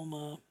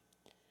 Oklahoma.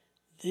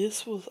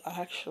 This was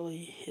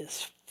actually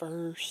his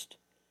first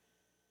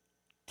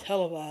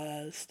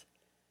televised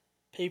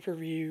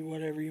pay-per-view,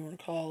 whatever you want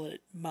to call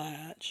it,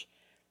 match.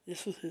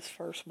 This was his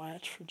first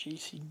match for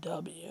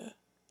GCW.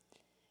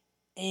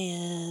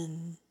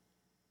 And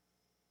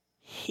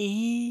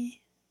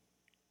he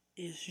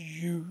is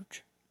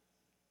huge.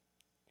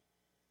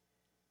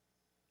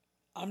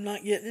 I'm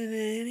not getting into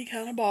any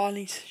kind of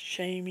body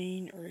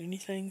shaming or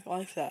anything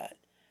like that.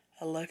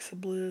 Alexa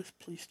Bliss,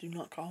 please do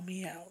not call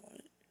me out on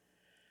it.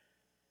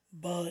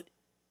 But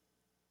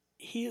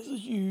he is a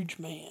huge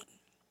man.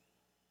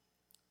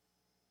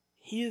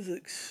 He is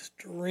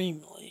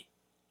extremely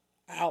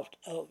out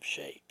of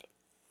shape.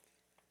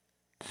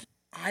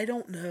 I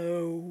don't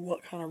know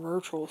what kind of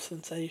virtual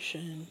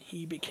sensation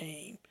he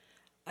became.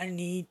 I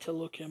need to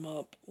look him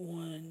up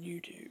on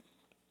YouTube.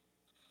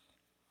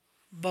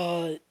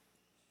 But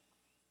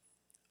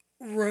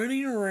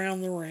running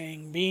around the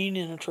ring, being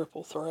in a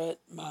triple threat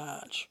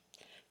match,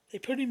 they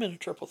put him in a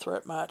triple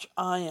threat match,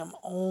 I am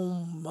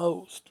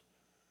almost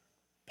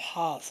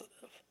positive,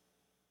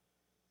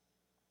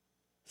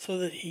 so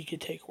that he could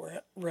take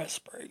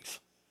rest breaks.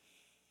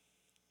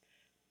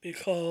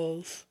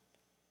 Because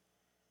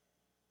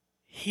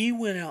he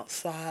went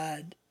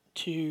outside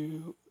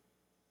to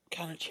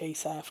kind of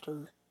chase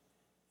after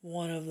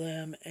one of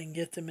them and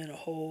get them in a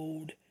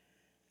hold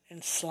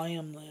and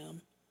slam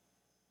them.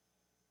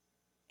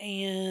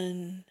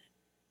 And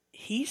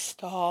he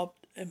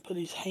stopped and put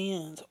his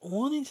hands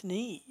on his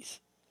knees,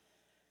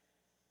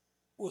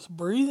 was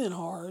breathing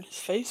hard, his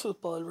face was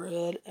blood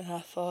red, and I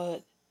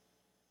thought,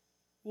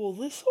 well,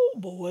 this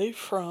old boy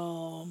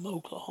from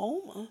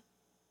Oklahoma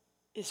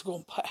is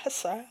going to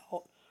pass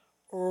out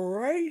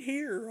right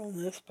here on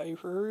this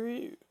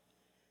pay-per-view.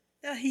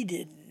 Now, he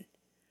didn't,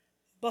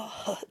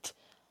 but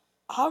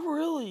I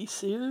really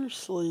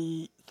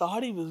seriously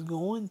thought he was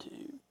going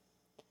to.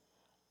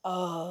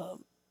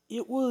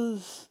 It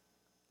was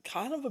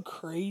kind of a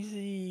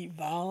crazy,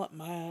 violent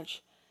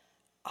match.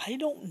 I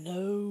don't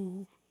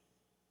know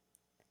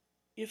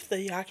if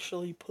they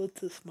actually put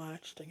this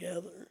match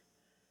together.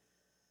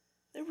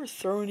 They were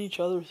throwing each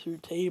other through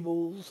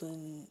tables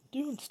and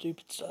doing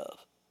stupid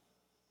stuff.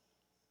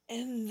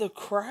 And the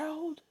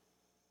crowd,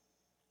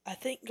 I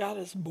think, got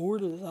as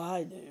bored as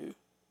I do.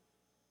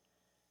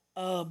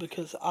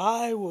 Because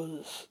I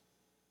was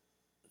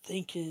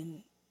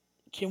thinking,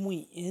 can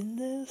we end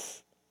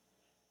this?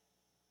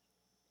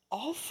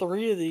 All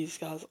three of these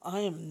guys I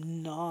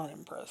am not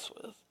impressed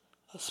with.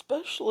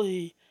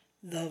 Especially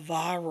the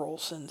viral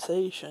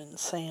sensation,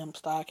 Sam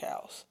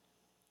Stockhouse,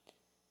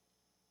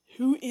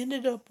 who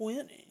ended up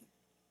winning.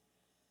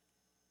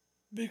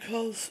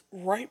 Because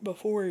right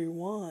before he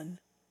won,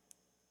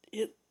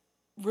 it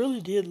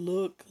really did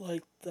look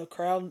like the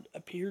crowd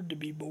appeared to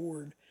be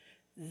bored.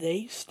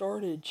 They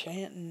started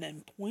chanting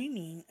and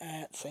pointing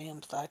at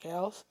Sam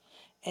Stockhouse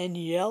and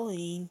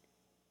yelling,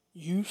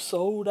 "You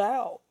sold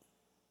out."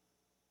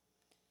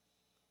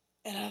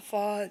 And I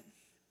thought,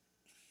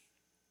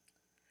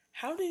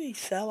 how did he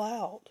sell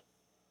out?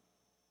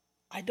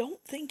 I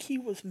don't think he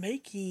was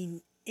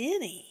making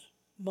any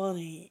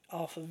money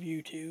off of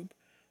YouTube.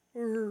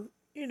 Or,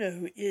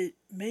 it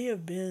may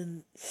have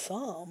been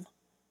some.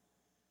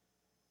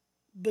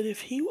 But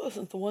if he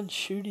wasn't the one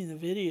shooting the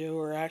video,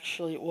 or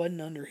actually it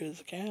wasn't under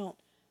his account,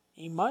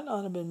 he might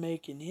not have been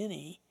making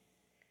any.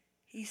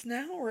 He's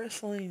now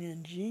wrestling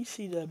in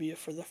GCW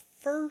for the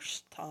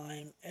first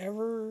time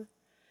ever.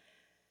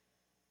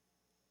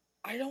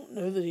 I don't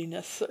know that he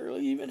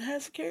necessarily even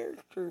has a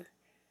character.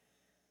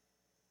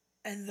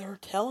 And they're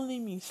telling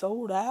him he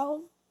sold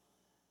out?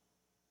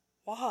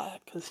 Why?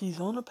 Because he's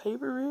on a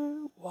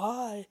pay-per-view?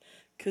 Why?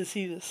 Because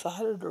he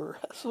decided to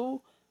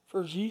wrestle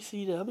for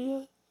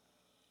GCW?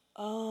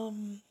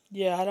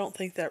 Yeah, I don't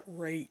think that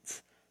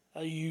rates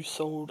a "you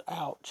sold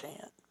out"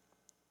 chant.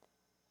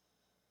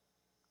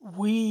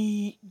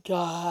 We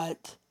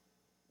got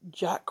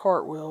Jack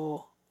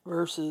Cartwheel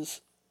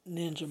versus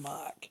Ninja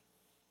Mike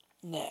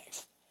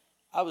next.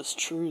 I was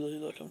truly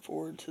looking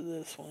forward to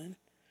this one.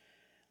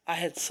 I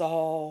had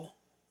saw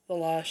the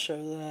last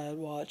show that I had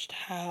watched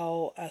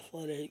how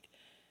athletic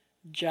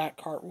Jack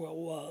Cartwheel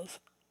was.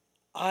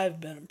 I've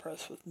been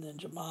impressed with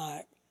Ninja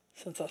Mike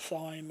since I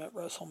saw him at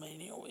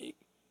WrestleMania week.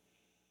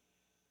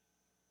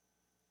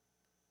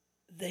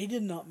 They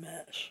did not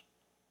mesh.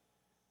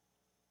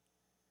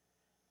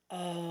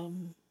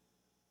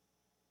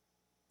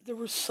 There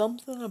was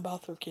something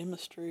about their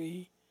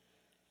chemistry.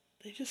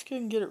 They just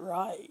couldn't get it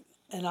right.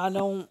 And I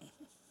don't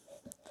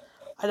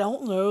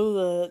know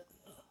that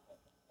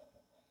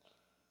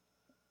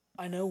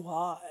I know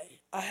why.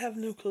 I have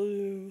no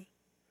clue.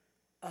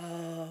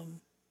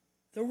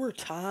 There were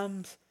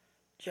times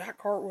Jack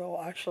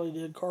Cartwheel actually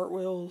did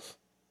cartwheels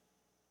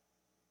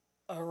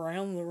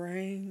around the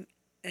ring,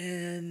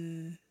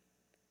 and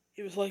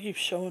it was like he was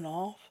showing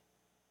off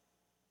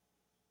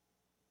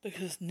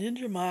because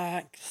Ninja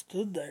Mike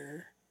stood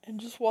there and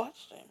just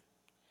watched him.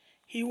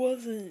 He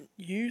wasn't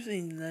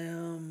using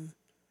them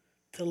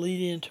to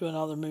lead into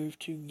another move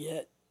to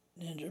get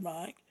Ninja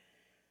Mike.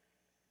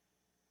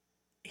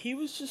 He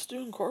was just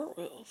doing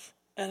cartwheels.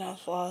 And I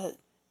thought,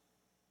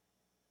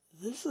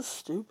 this is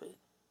stupid.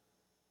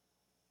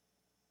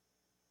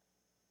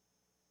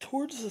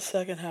 Towards the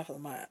second half of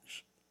the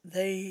match,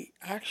 they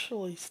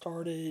actually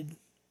started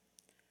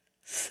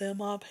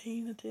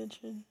semi-paying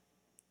attention.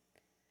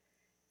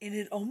 And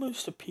it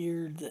almost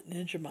appeared that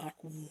Ninja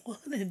Mike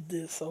wanted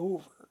this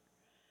over.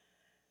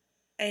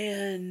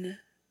 And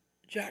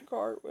Jack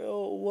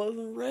Cartwheel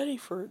wasn't ready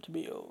for it to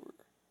be over.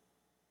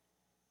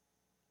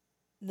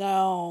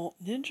 Now,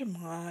 Ninja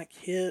Mike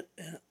hit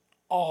an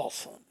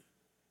awesome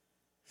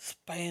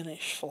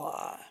Spanish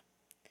fly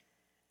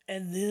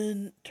and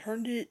then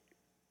turned it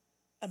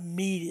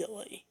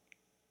immediately.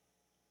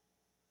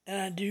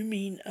 And I do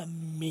mean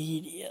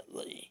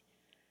immediately.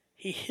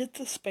 He hit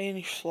the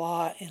Spanish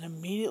fly and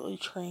immediately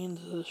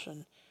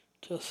transitioned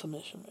to a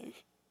submission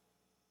move.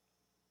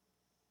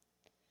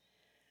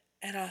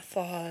 And I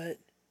thought,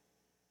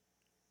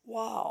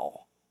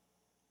 wow,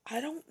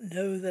 I don't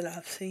know that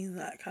I've seen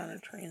that kind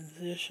of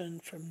transition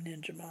from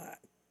Ninja Mike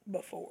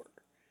before.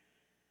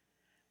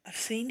 I've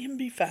seen him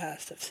be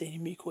fast, I've seen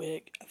him be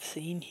quick, I've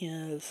seen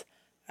his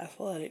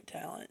athletic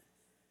talent.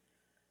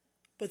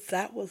 But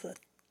that was a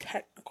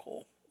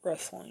technical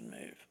wrestling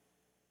move.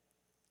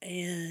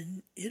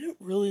 And it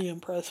really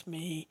impressed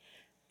me.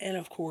 And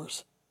of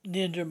course,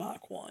 Ninja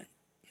Mike won.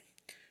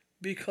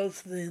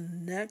 Because the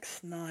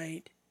next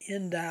night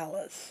in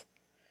Dallas,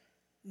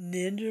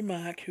 Ninja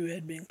Mike, who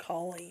had been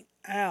calling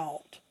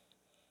out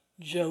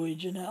Joey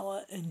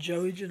Janela, and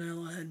Joey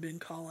Janela had been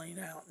calling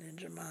out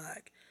Ninja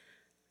Mike,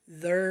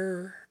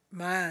 their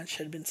match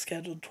had been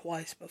scheduled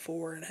twice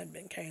before and had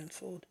been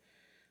canceled.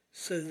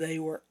 So they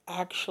were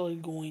actually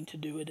going to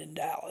do it in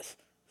Dallas.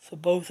 So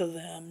both of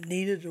them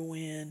needed to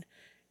win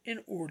in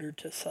order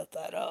to set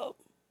that up.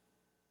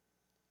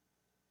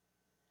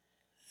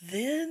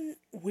 Then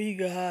we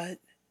got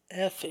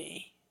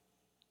Effie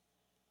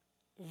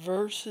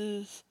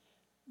versus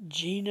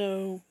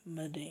Gino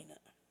Medina.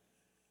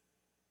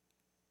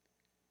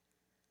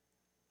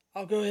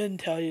 I'll go ahead and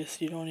tell you so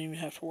you don't even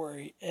have to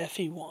worry.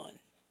 Effie won.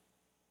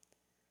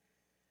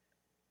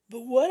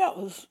 But what I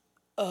was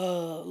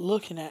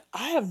looking at,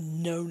 I have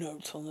no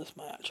notes on this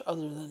match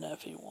other than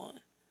Effie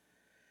won.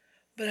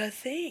 But I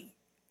think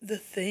the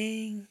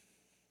thing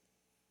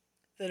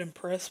that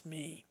impressed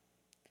me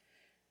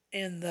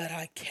and that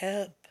I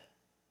kept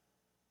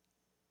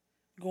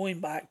going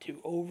back to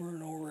over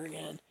and over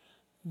again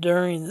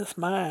during this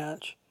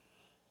match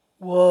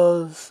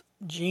was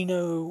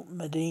Gino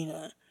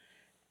Medina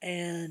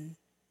and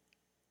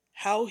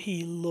how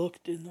he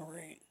looked in the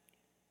ring.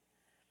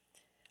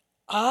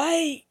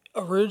 I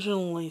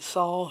originally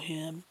saw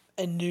him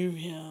and knew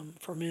him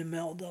from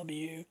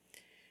MLW.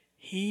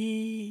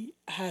 He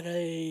had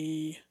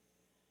a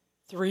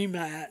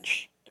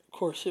 3-match, of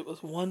course it was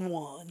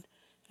 1-1,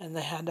 and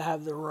they had to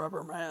have the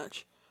rubber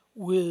match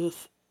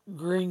with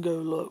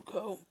Gringo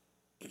Loco.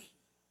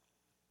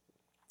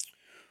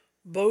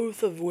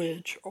 Both of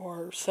which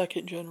are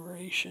second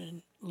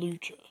generation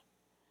lucha.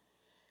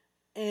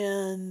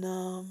 And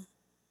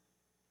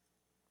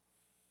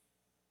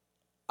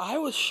I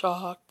was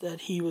shocked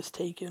that he was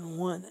taking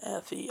one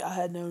Effie. I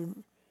had no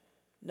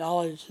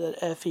knowledge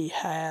that Effie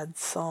had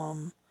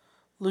some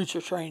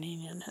lucha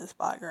training in his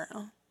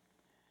background.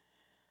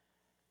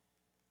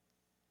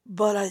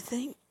 But I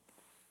think,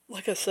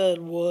 like I said,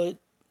 what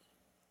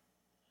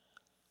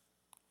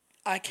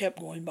I kept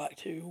going back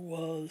to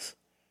was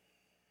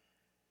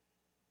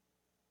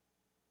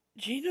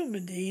Gino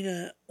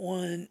Medina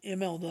on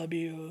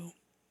MLW,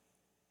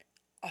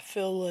 I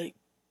feel like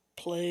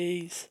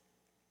plays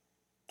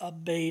a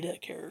beta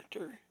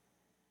character.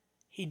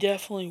 He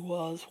definitely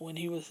was when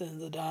he was in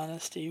the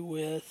Dynasty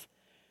with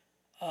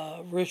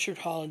Richard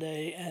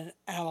Holiday and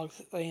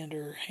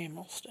Alexander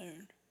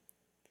Hamilstone.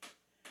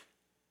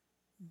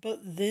 But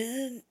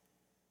then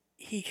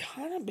he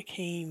kind of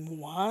became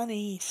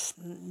whiny,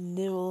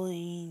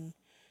 sniveling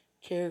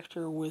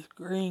character with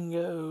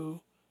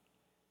Gringo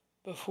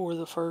before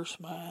the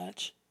first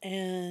match,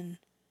 and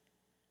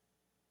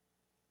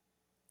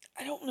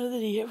I don't know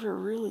that he ever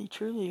really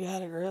truly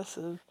got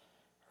aggressive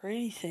or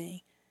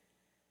anything.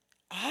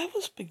 I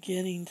was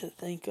beginning to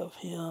think of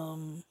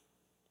him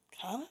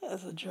kind of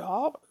as a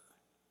jobber.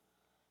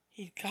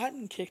 He'd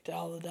gotten kicked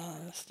out of the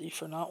Dynasty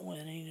for not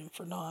winning and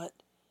for not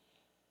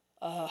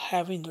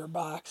having their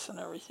backs and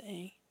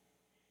everything.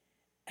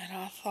 And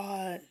I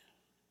thought,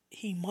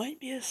 he might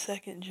be a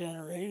second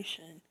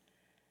generation.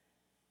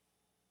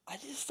 I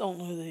just don't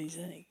know that he's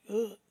any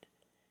good.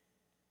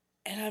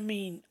 And I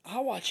mean, I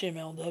watch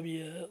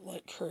MLW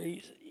like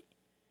crazy.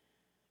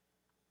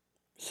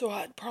 So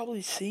I'd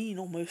probably seen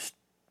almost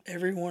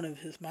every one of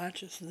his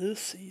matches this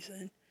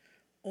season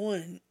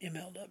on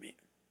MLW.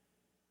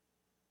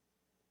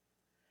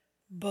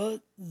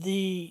 But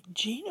the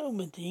Gino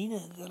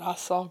Medina that I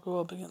saw go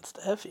up against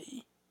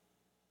Effie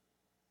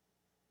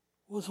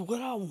was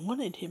what I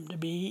wanted him to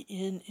be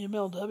in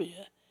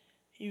MLW.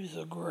 He was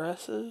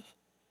aggressive.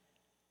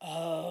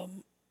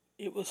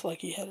 It was like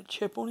he had a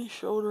chip on his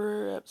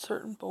shoulder at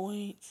certain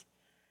points.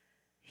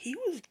 He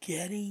was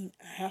getting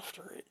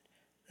after it.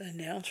 The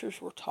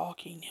announcers were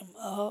talking him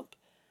up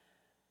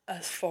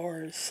as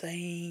far as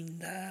saying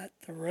that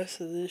the rest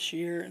of this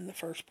year and the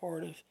first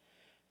part of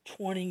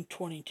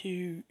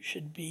 2022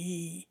 should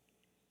be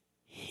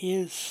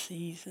his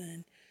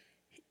season.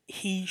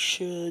 He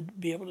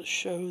should be able to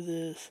show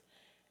this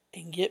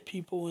and get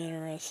people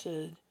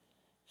interested.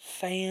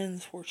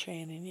 Fans were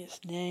chanting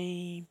his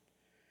name.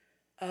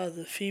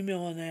 The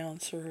female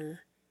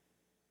announcer,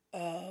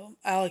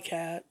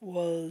 Alicat,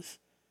 was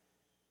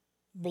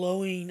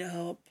blowing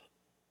up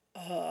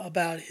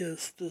about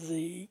his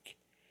physique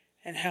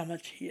and how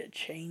much he had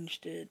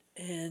changed it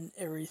and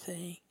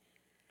everything.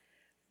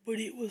 But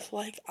it was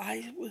like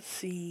I was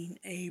seeing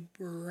a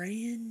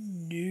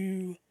brand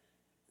new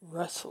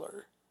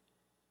wrestler.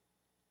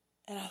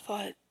 And I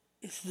thought,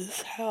 is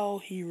this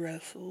how he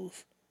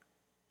wrestles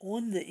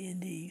on the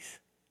indies?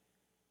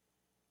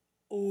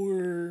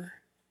 Or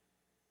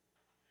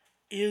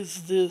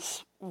is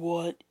this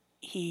what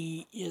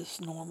he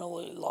is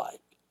normally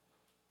like?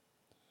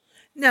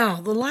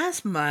 Now, the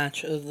last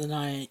match of the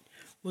night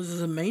was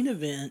the main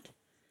event,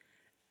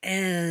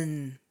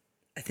 and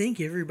I think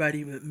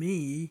everybody but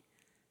me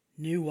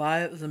knew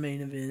why it was a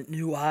main event,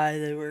 knew why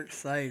they were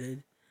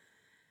excited,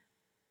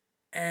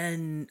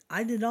 and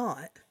I did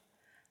not.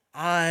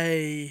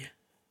 I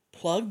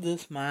plugged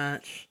this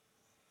match,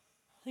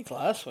 I think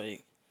last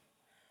week,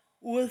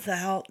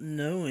 without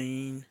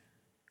knowing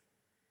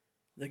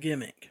the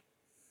gimmick.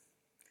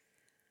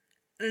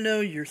 I know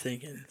you're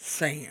thinking,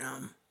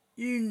 Sam,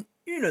 you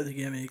know the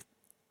gimmick.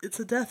 It's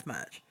a death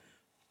match.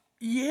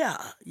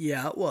 Yeah,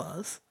 it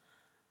was.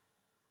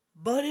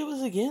 But it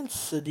was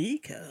against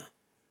Sadika,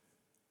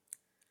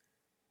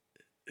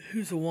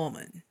 who's a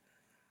woman.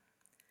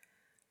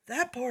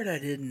 That part I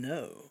didn't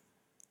know.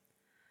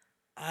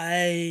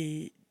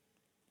 They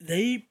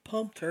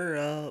pumped her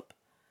up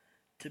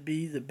to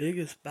be the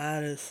biggest,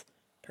 baddest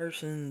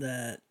person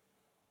that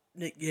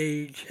Nick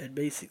Gage had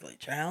basically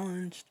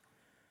challenged.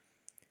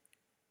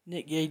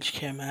 Nick Gage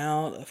came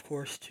out, of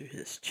course, to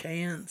his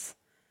chants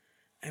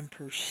and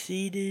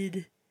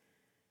proceeded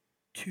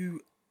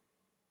to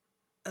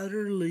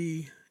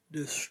utterly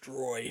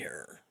destroy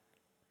her.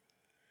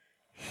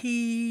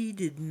 He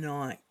did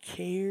not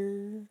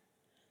care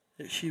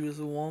that she was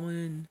a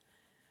woman.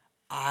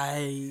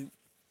 I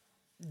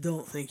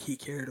don't think he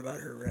cared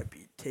about her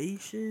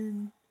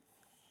reputation.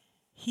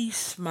 He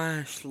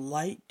smashed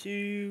light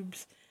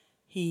tubes.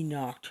 He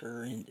knocked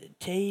her into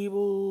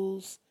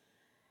tables.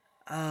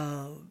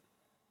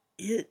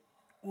 It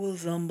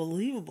was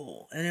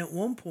unbelievable. And at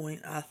one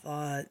point I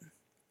thought,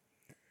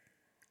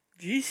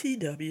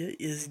 GCW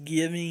is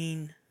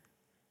giving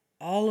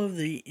all of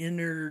the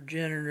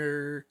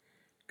intergender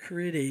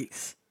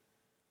critics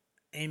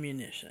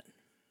ammunition.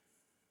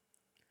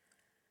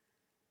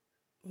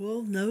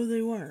 Well, no,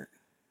 they weren't.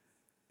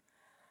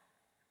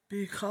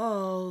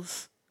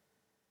 Because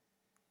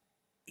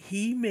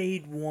he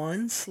made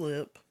one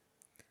slip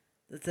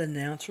that the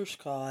announcers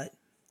caught,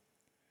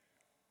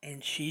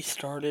 and she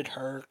started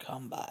her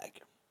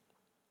comeback.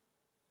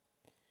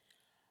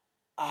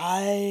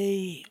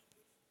 I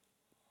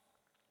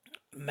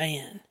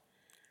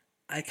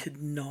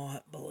could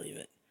not believe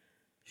it.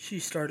 She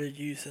started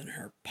using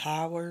her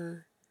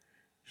power.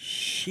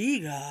 She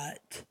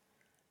got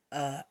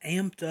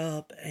amped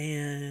up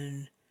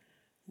and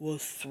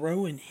was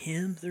throwing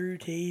him through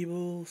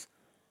tables,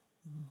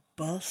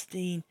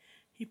 busting.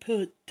 He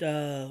put,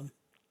 I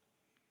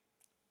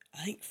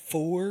think,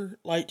 4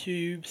 light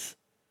tubes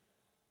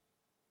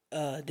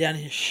down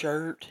his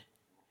shirt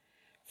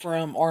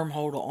from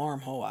armhole to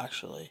armhole,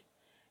 actually.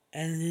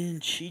 And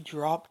then she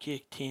drop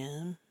kicked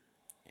him.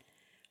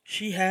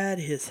 She had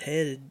his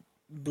head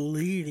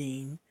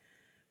bleeding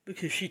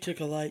because she took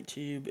a light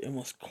tube and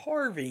was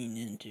carving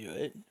into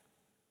it.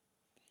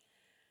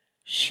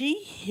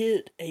 She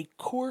hit a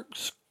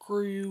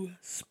corkscrew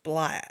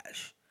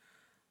splash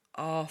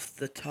off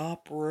the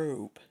top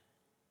rope.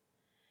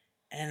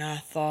 And I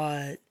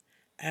thought,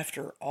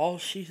 after all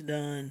she's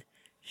done,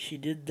 she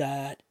did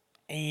that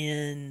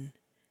and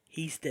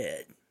he's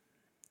dead.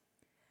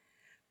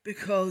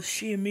 Because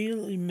she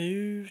immediately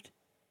moved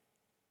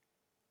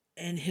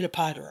and hit a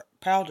pile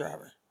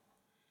driver.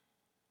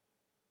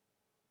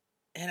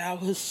 And I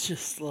was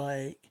just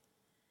like,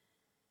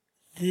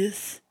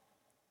 this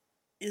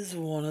is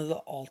one of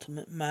the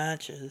ultimate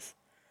matches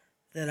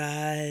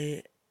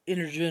that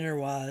intergender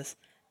wise,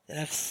 that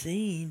I've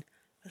seen,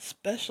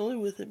 especially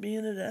with it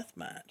being a death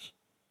match.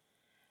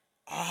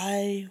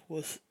 I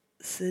was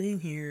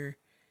sitting here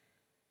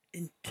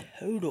in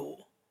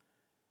total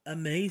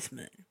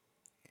amazement.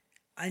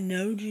 I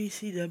know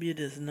GCW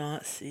does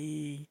not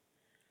see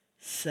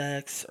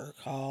sex or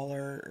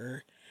color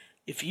or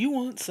If you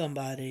want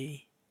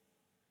somebody,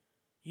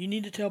 you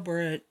need to tell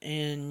Brett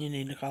and you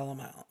need to call him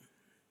out.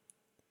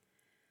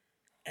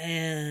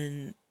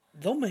 And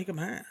they'll make a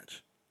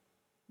match.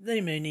 They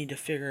may need to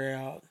figure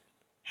out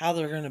how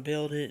they're going to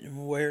build it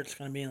and where it's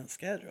going to be on the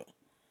schedule.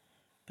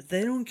 But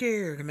they don't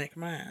care to make a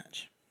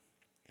match.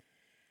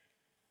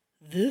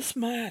 This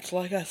match,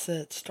 like I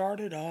said,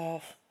 started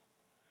off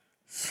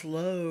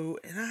slow.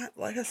 And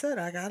like I said,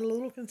 I got a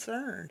little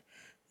concerned.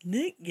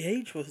 Nick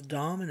Gage was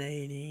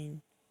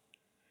dominating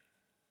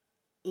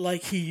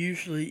like he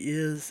usually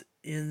is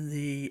in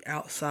the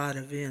outside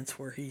events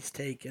where he's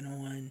taken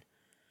on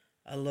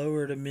a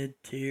lower to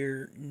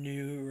mid-tier,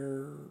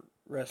 newer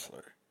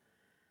wrestler.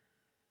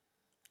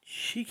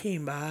 She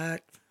came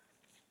back,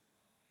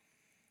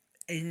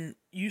 and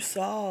you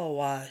saw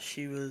why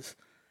she was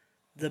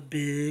the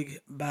big,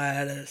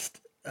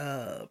 baddest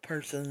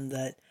person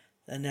that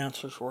the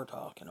announcers were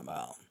talking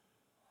about.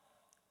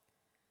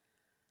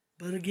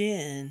 But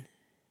again,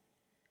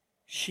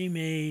 she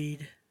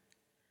made,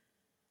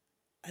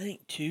 I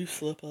think, 2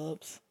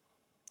 slip-ups.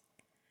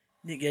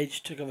 Nick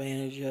Gage took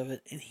advantage of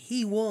it, and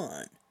he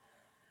won.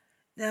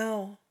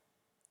 Now,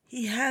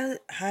 he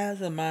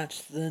has a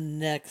match the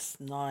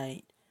next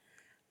night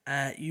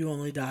at You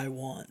Only Die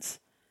Once.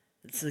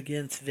 It's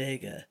against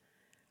Vega.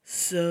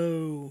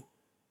 So,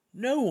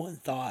 no one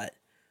thought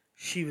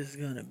she was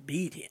going to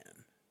beat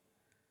him.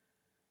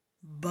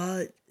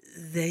 But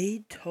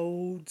they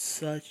told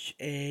such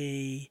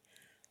a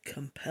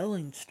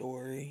compelling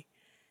story,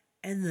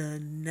 and the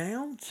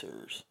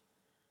announcers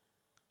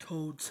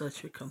told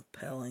such a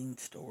compelling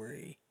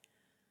story,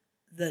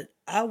 that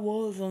I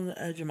was on the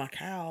edge of my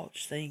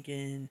couch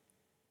thinking,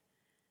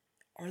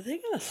 are they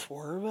going to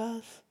swerve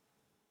us?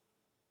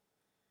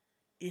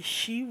 Is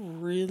she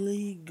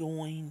really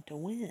going to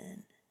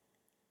win?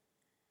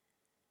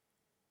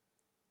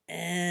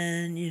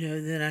 And,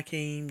 then I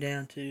came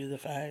down to the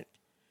fact,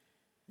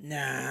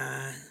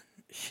 nah,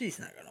 she's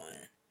not going to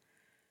win.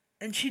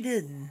 And she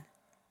didn't.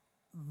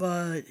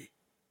 But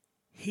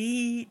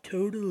he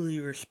totally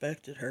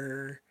respected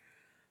her.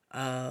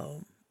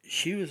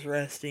 She was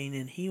resting,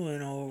 and he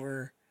went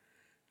over,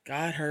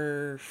 got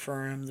her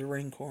from the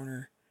ring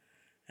corner,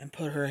 and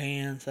put her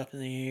hands up in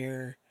the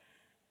air,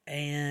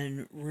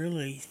 and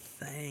really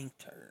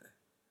thanked her.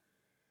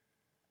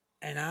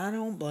 And I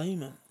don't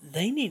blame him.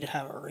 They need to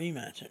have a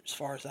rematch as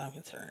far as I'm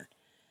concerned.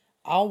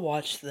 I'll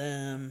watch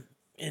them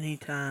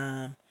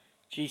anytime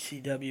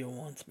GCW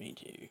wants me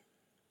to.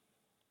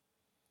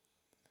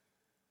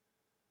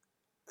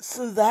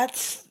 So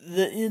that's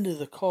the end of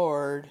the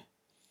card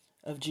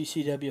of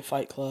GCW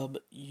Fight Club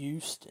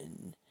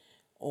Houston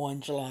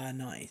on July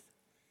 9th.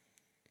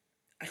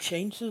 I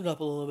changed it up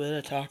a little bit.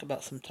 I talked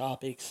about some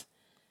topics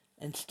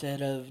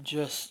instead of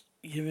just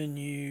giving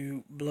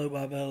you blow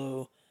by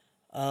blow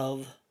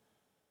of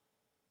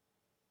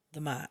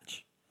the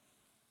match.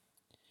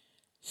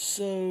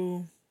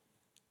 So,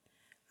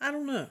 I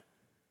don't know.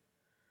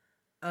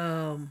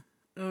 I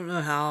don't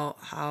know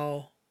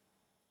how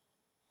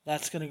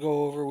that's going to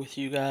go over with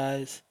you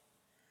guys.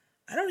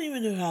 I don't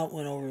even know how it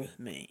went over with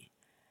me.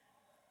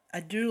 I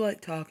do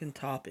like talking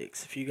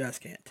topics, if you guys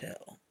can't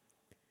tell.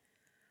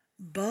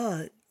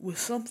 But with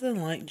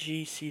something like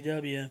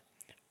GCW,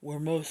 where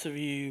most of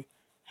you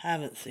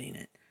haven't seen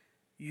it,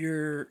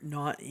 you're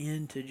not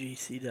into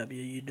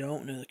GCW, you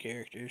don't know the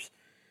characters,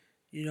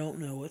 you don't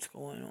know what's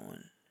going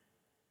on.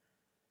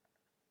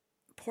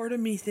 Part of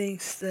me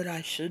thinks that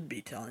I should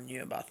be telling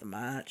you about the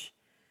match,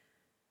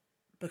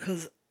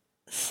 because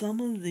some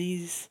of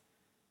these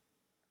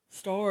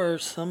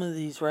stars, some of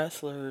these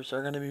wrestlers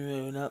are going to be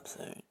moving up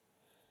soon.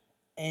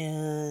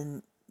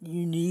 And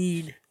you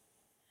need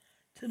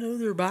to know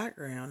their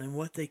background and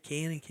what they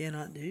can and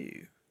cannot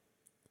do.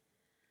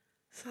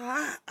 So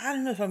I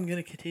don't know if I'm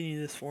going to continue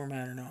this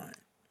format or not.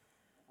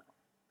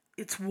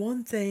 It's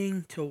one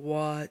thing to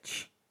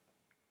watch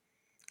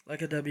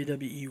like a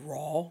WWE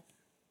Raw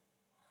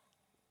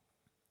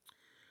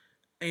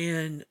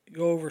and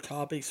go over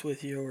topics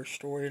with you or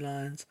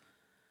storylines,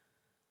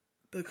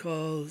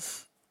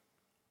 because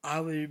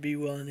I would be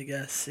willing to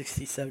guess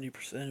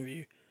 60-70% of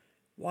you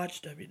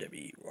watch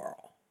WWE Raw.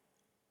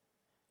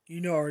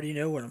 You already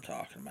know what I'm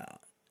talking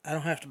about. I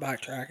don't have to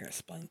backtrack and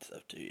explain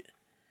stuff to you.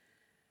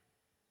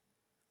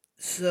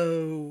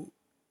 So,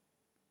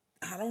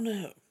 I don't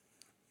know.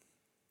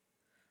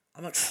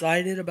 I'm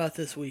excited about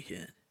this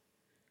weekend.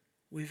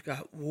 We've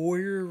got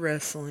Warrior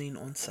Wrestling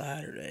on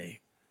Saturday.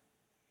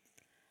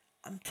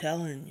 I'm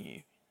telling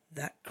you,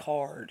 that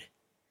card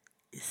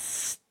is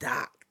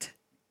stacked.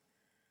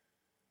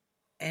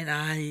 And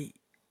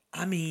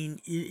I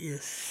mean, it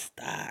is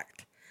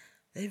stacked.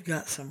 They've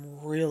got some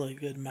really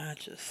good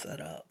matches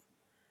set up.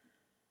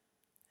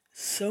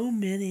 So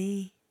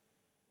many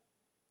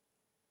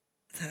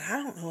that I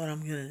don't know what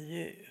I'm going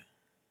to do.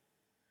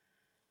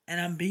 And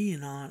I'm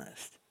being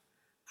honest.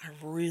 I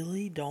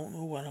really don't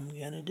know what I'm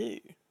going to do.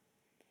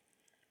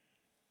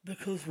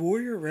 Because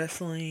Warrior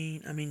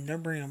Wrestling, I mean, they're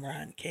bringing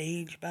Brian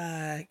Cage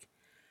back.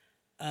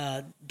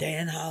 Dan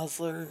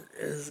Hausler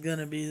is going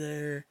to be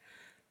there.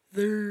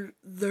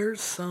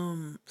 there's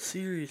some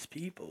serious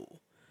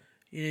people.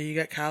 You know, you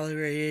got Kylie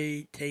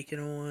Ray taking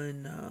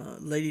on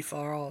Lady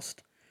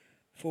Frost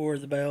for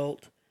the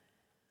belt.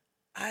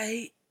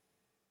 But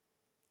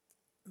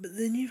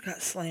then you've got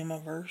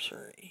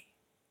Slammiversary.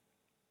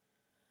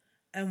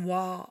 And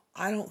while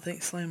I don't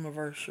think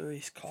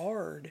Slammiversary's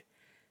card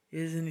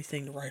is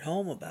anything to write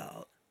home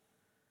about,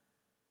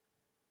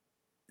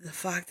 the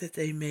fact that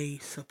they may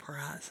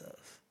surprise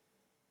us.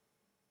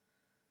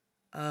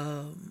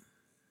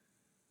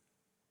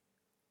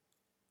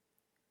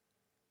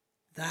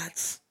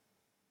 That's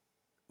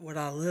what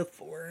I live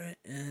for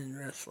in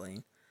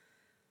wrestling.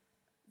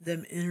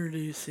 Them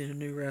introducing a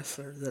new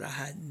wrestler that I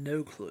had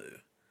no clue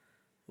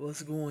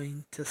was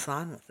going to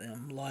sign with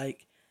them,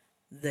 like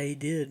they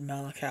did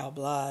Malachi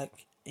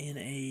Black in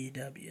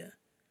AEW.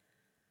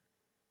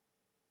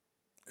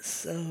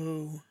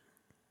 So,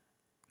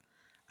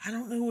 I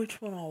don't know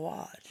which one I'll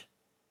watch,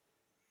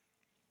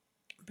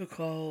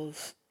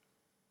 because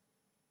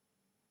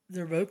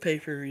they're both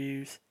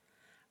pay-per-views.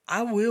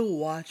 I will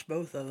watch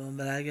both of them,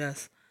 but I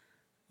guess,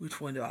 which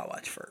one do I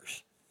watch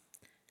first?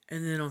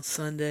 And then on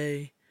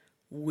Sunday,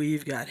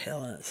 we've got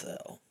Hell in a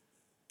Cell.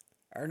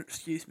 Or,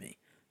 excuse me,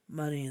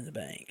 Money in the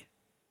Bank.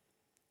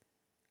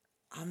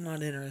 I'm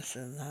not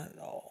interested in that at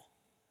all.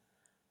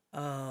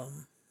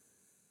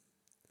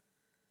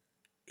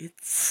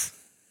 It's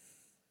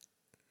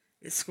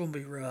gonna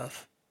be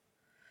rough.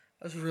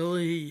 I was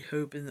really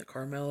hoping that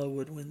Carmella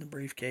would win the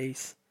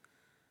briefcase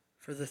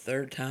for the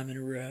third time in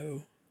a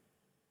row.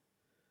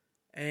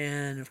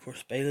 And, of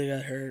course, Bayley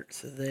got hurt,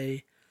 so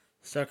they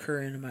stuck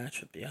her in a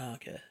match with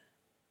Bianca.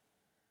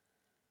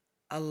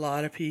 A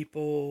lot of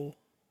people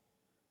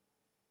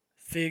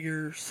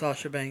figure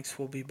Sasha Banks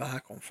will be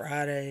back on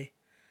Friday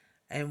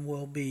and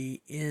will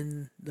be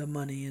in the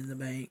Money in the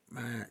Bank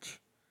match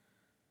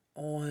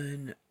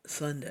on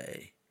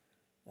Sunday.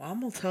 Well,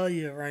 I'm going to tell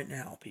you right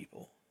now,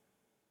 people,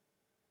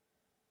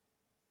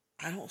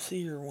 I don't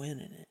see her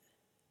winning it.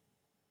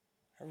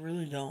 I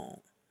really don't.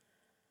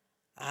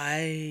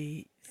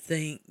 I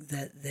think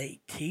that they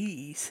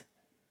tease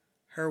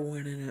her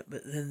winning it,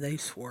 but then they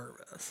swerve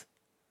us.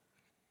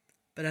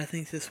 But I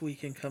think this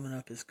weekend coming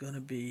up is going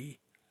to be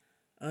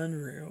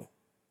unreal.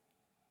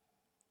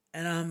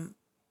 And I'm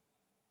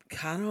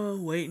kind of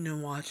waiting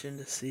and watching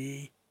to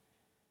see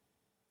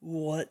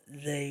what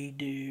they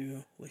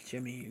do with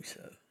Jimmy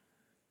Uso.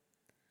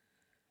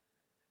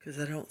 Because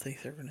I don't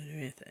think they're going to do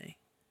anything.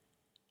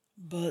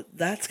 But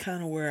that's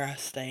kind of where I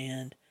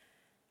stand.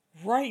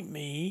 Write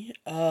me,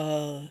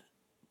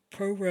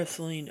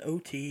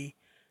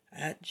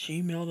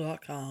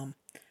 prowrestlingot@gmail.com.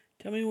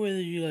 Tell me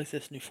whether you like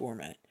this new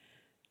format.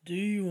 Do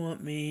you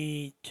want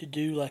me to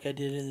do like I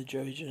did in the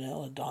Joey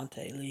Janela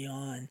Dante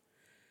Leon?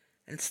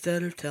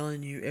 Instead of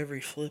telling you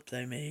every flip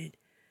they made,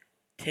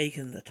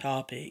 taking the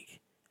topic,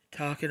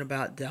 talking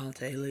about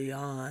Dante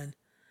Leon,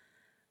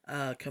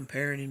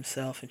 comparing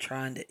himself and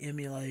trying to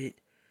emulate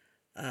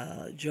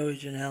Joey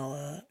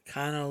Janela,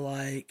 kind of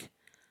like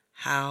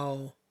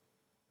how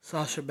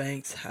Sasha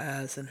Banks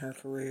has in her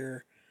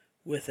career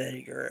with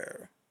Eddie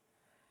Guerrero?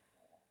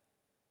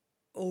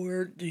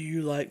 Or do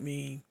you like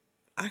me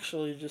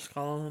actually just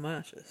calling the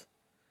matches?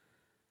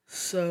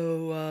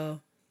 So,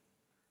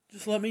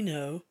 just let me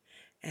know,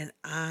 and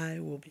I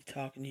will be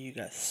talking to you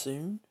guys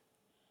soon,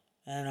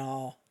 and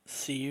I'll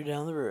see you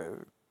down the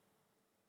road.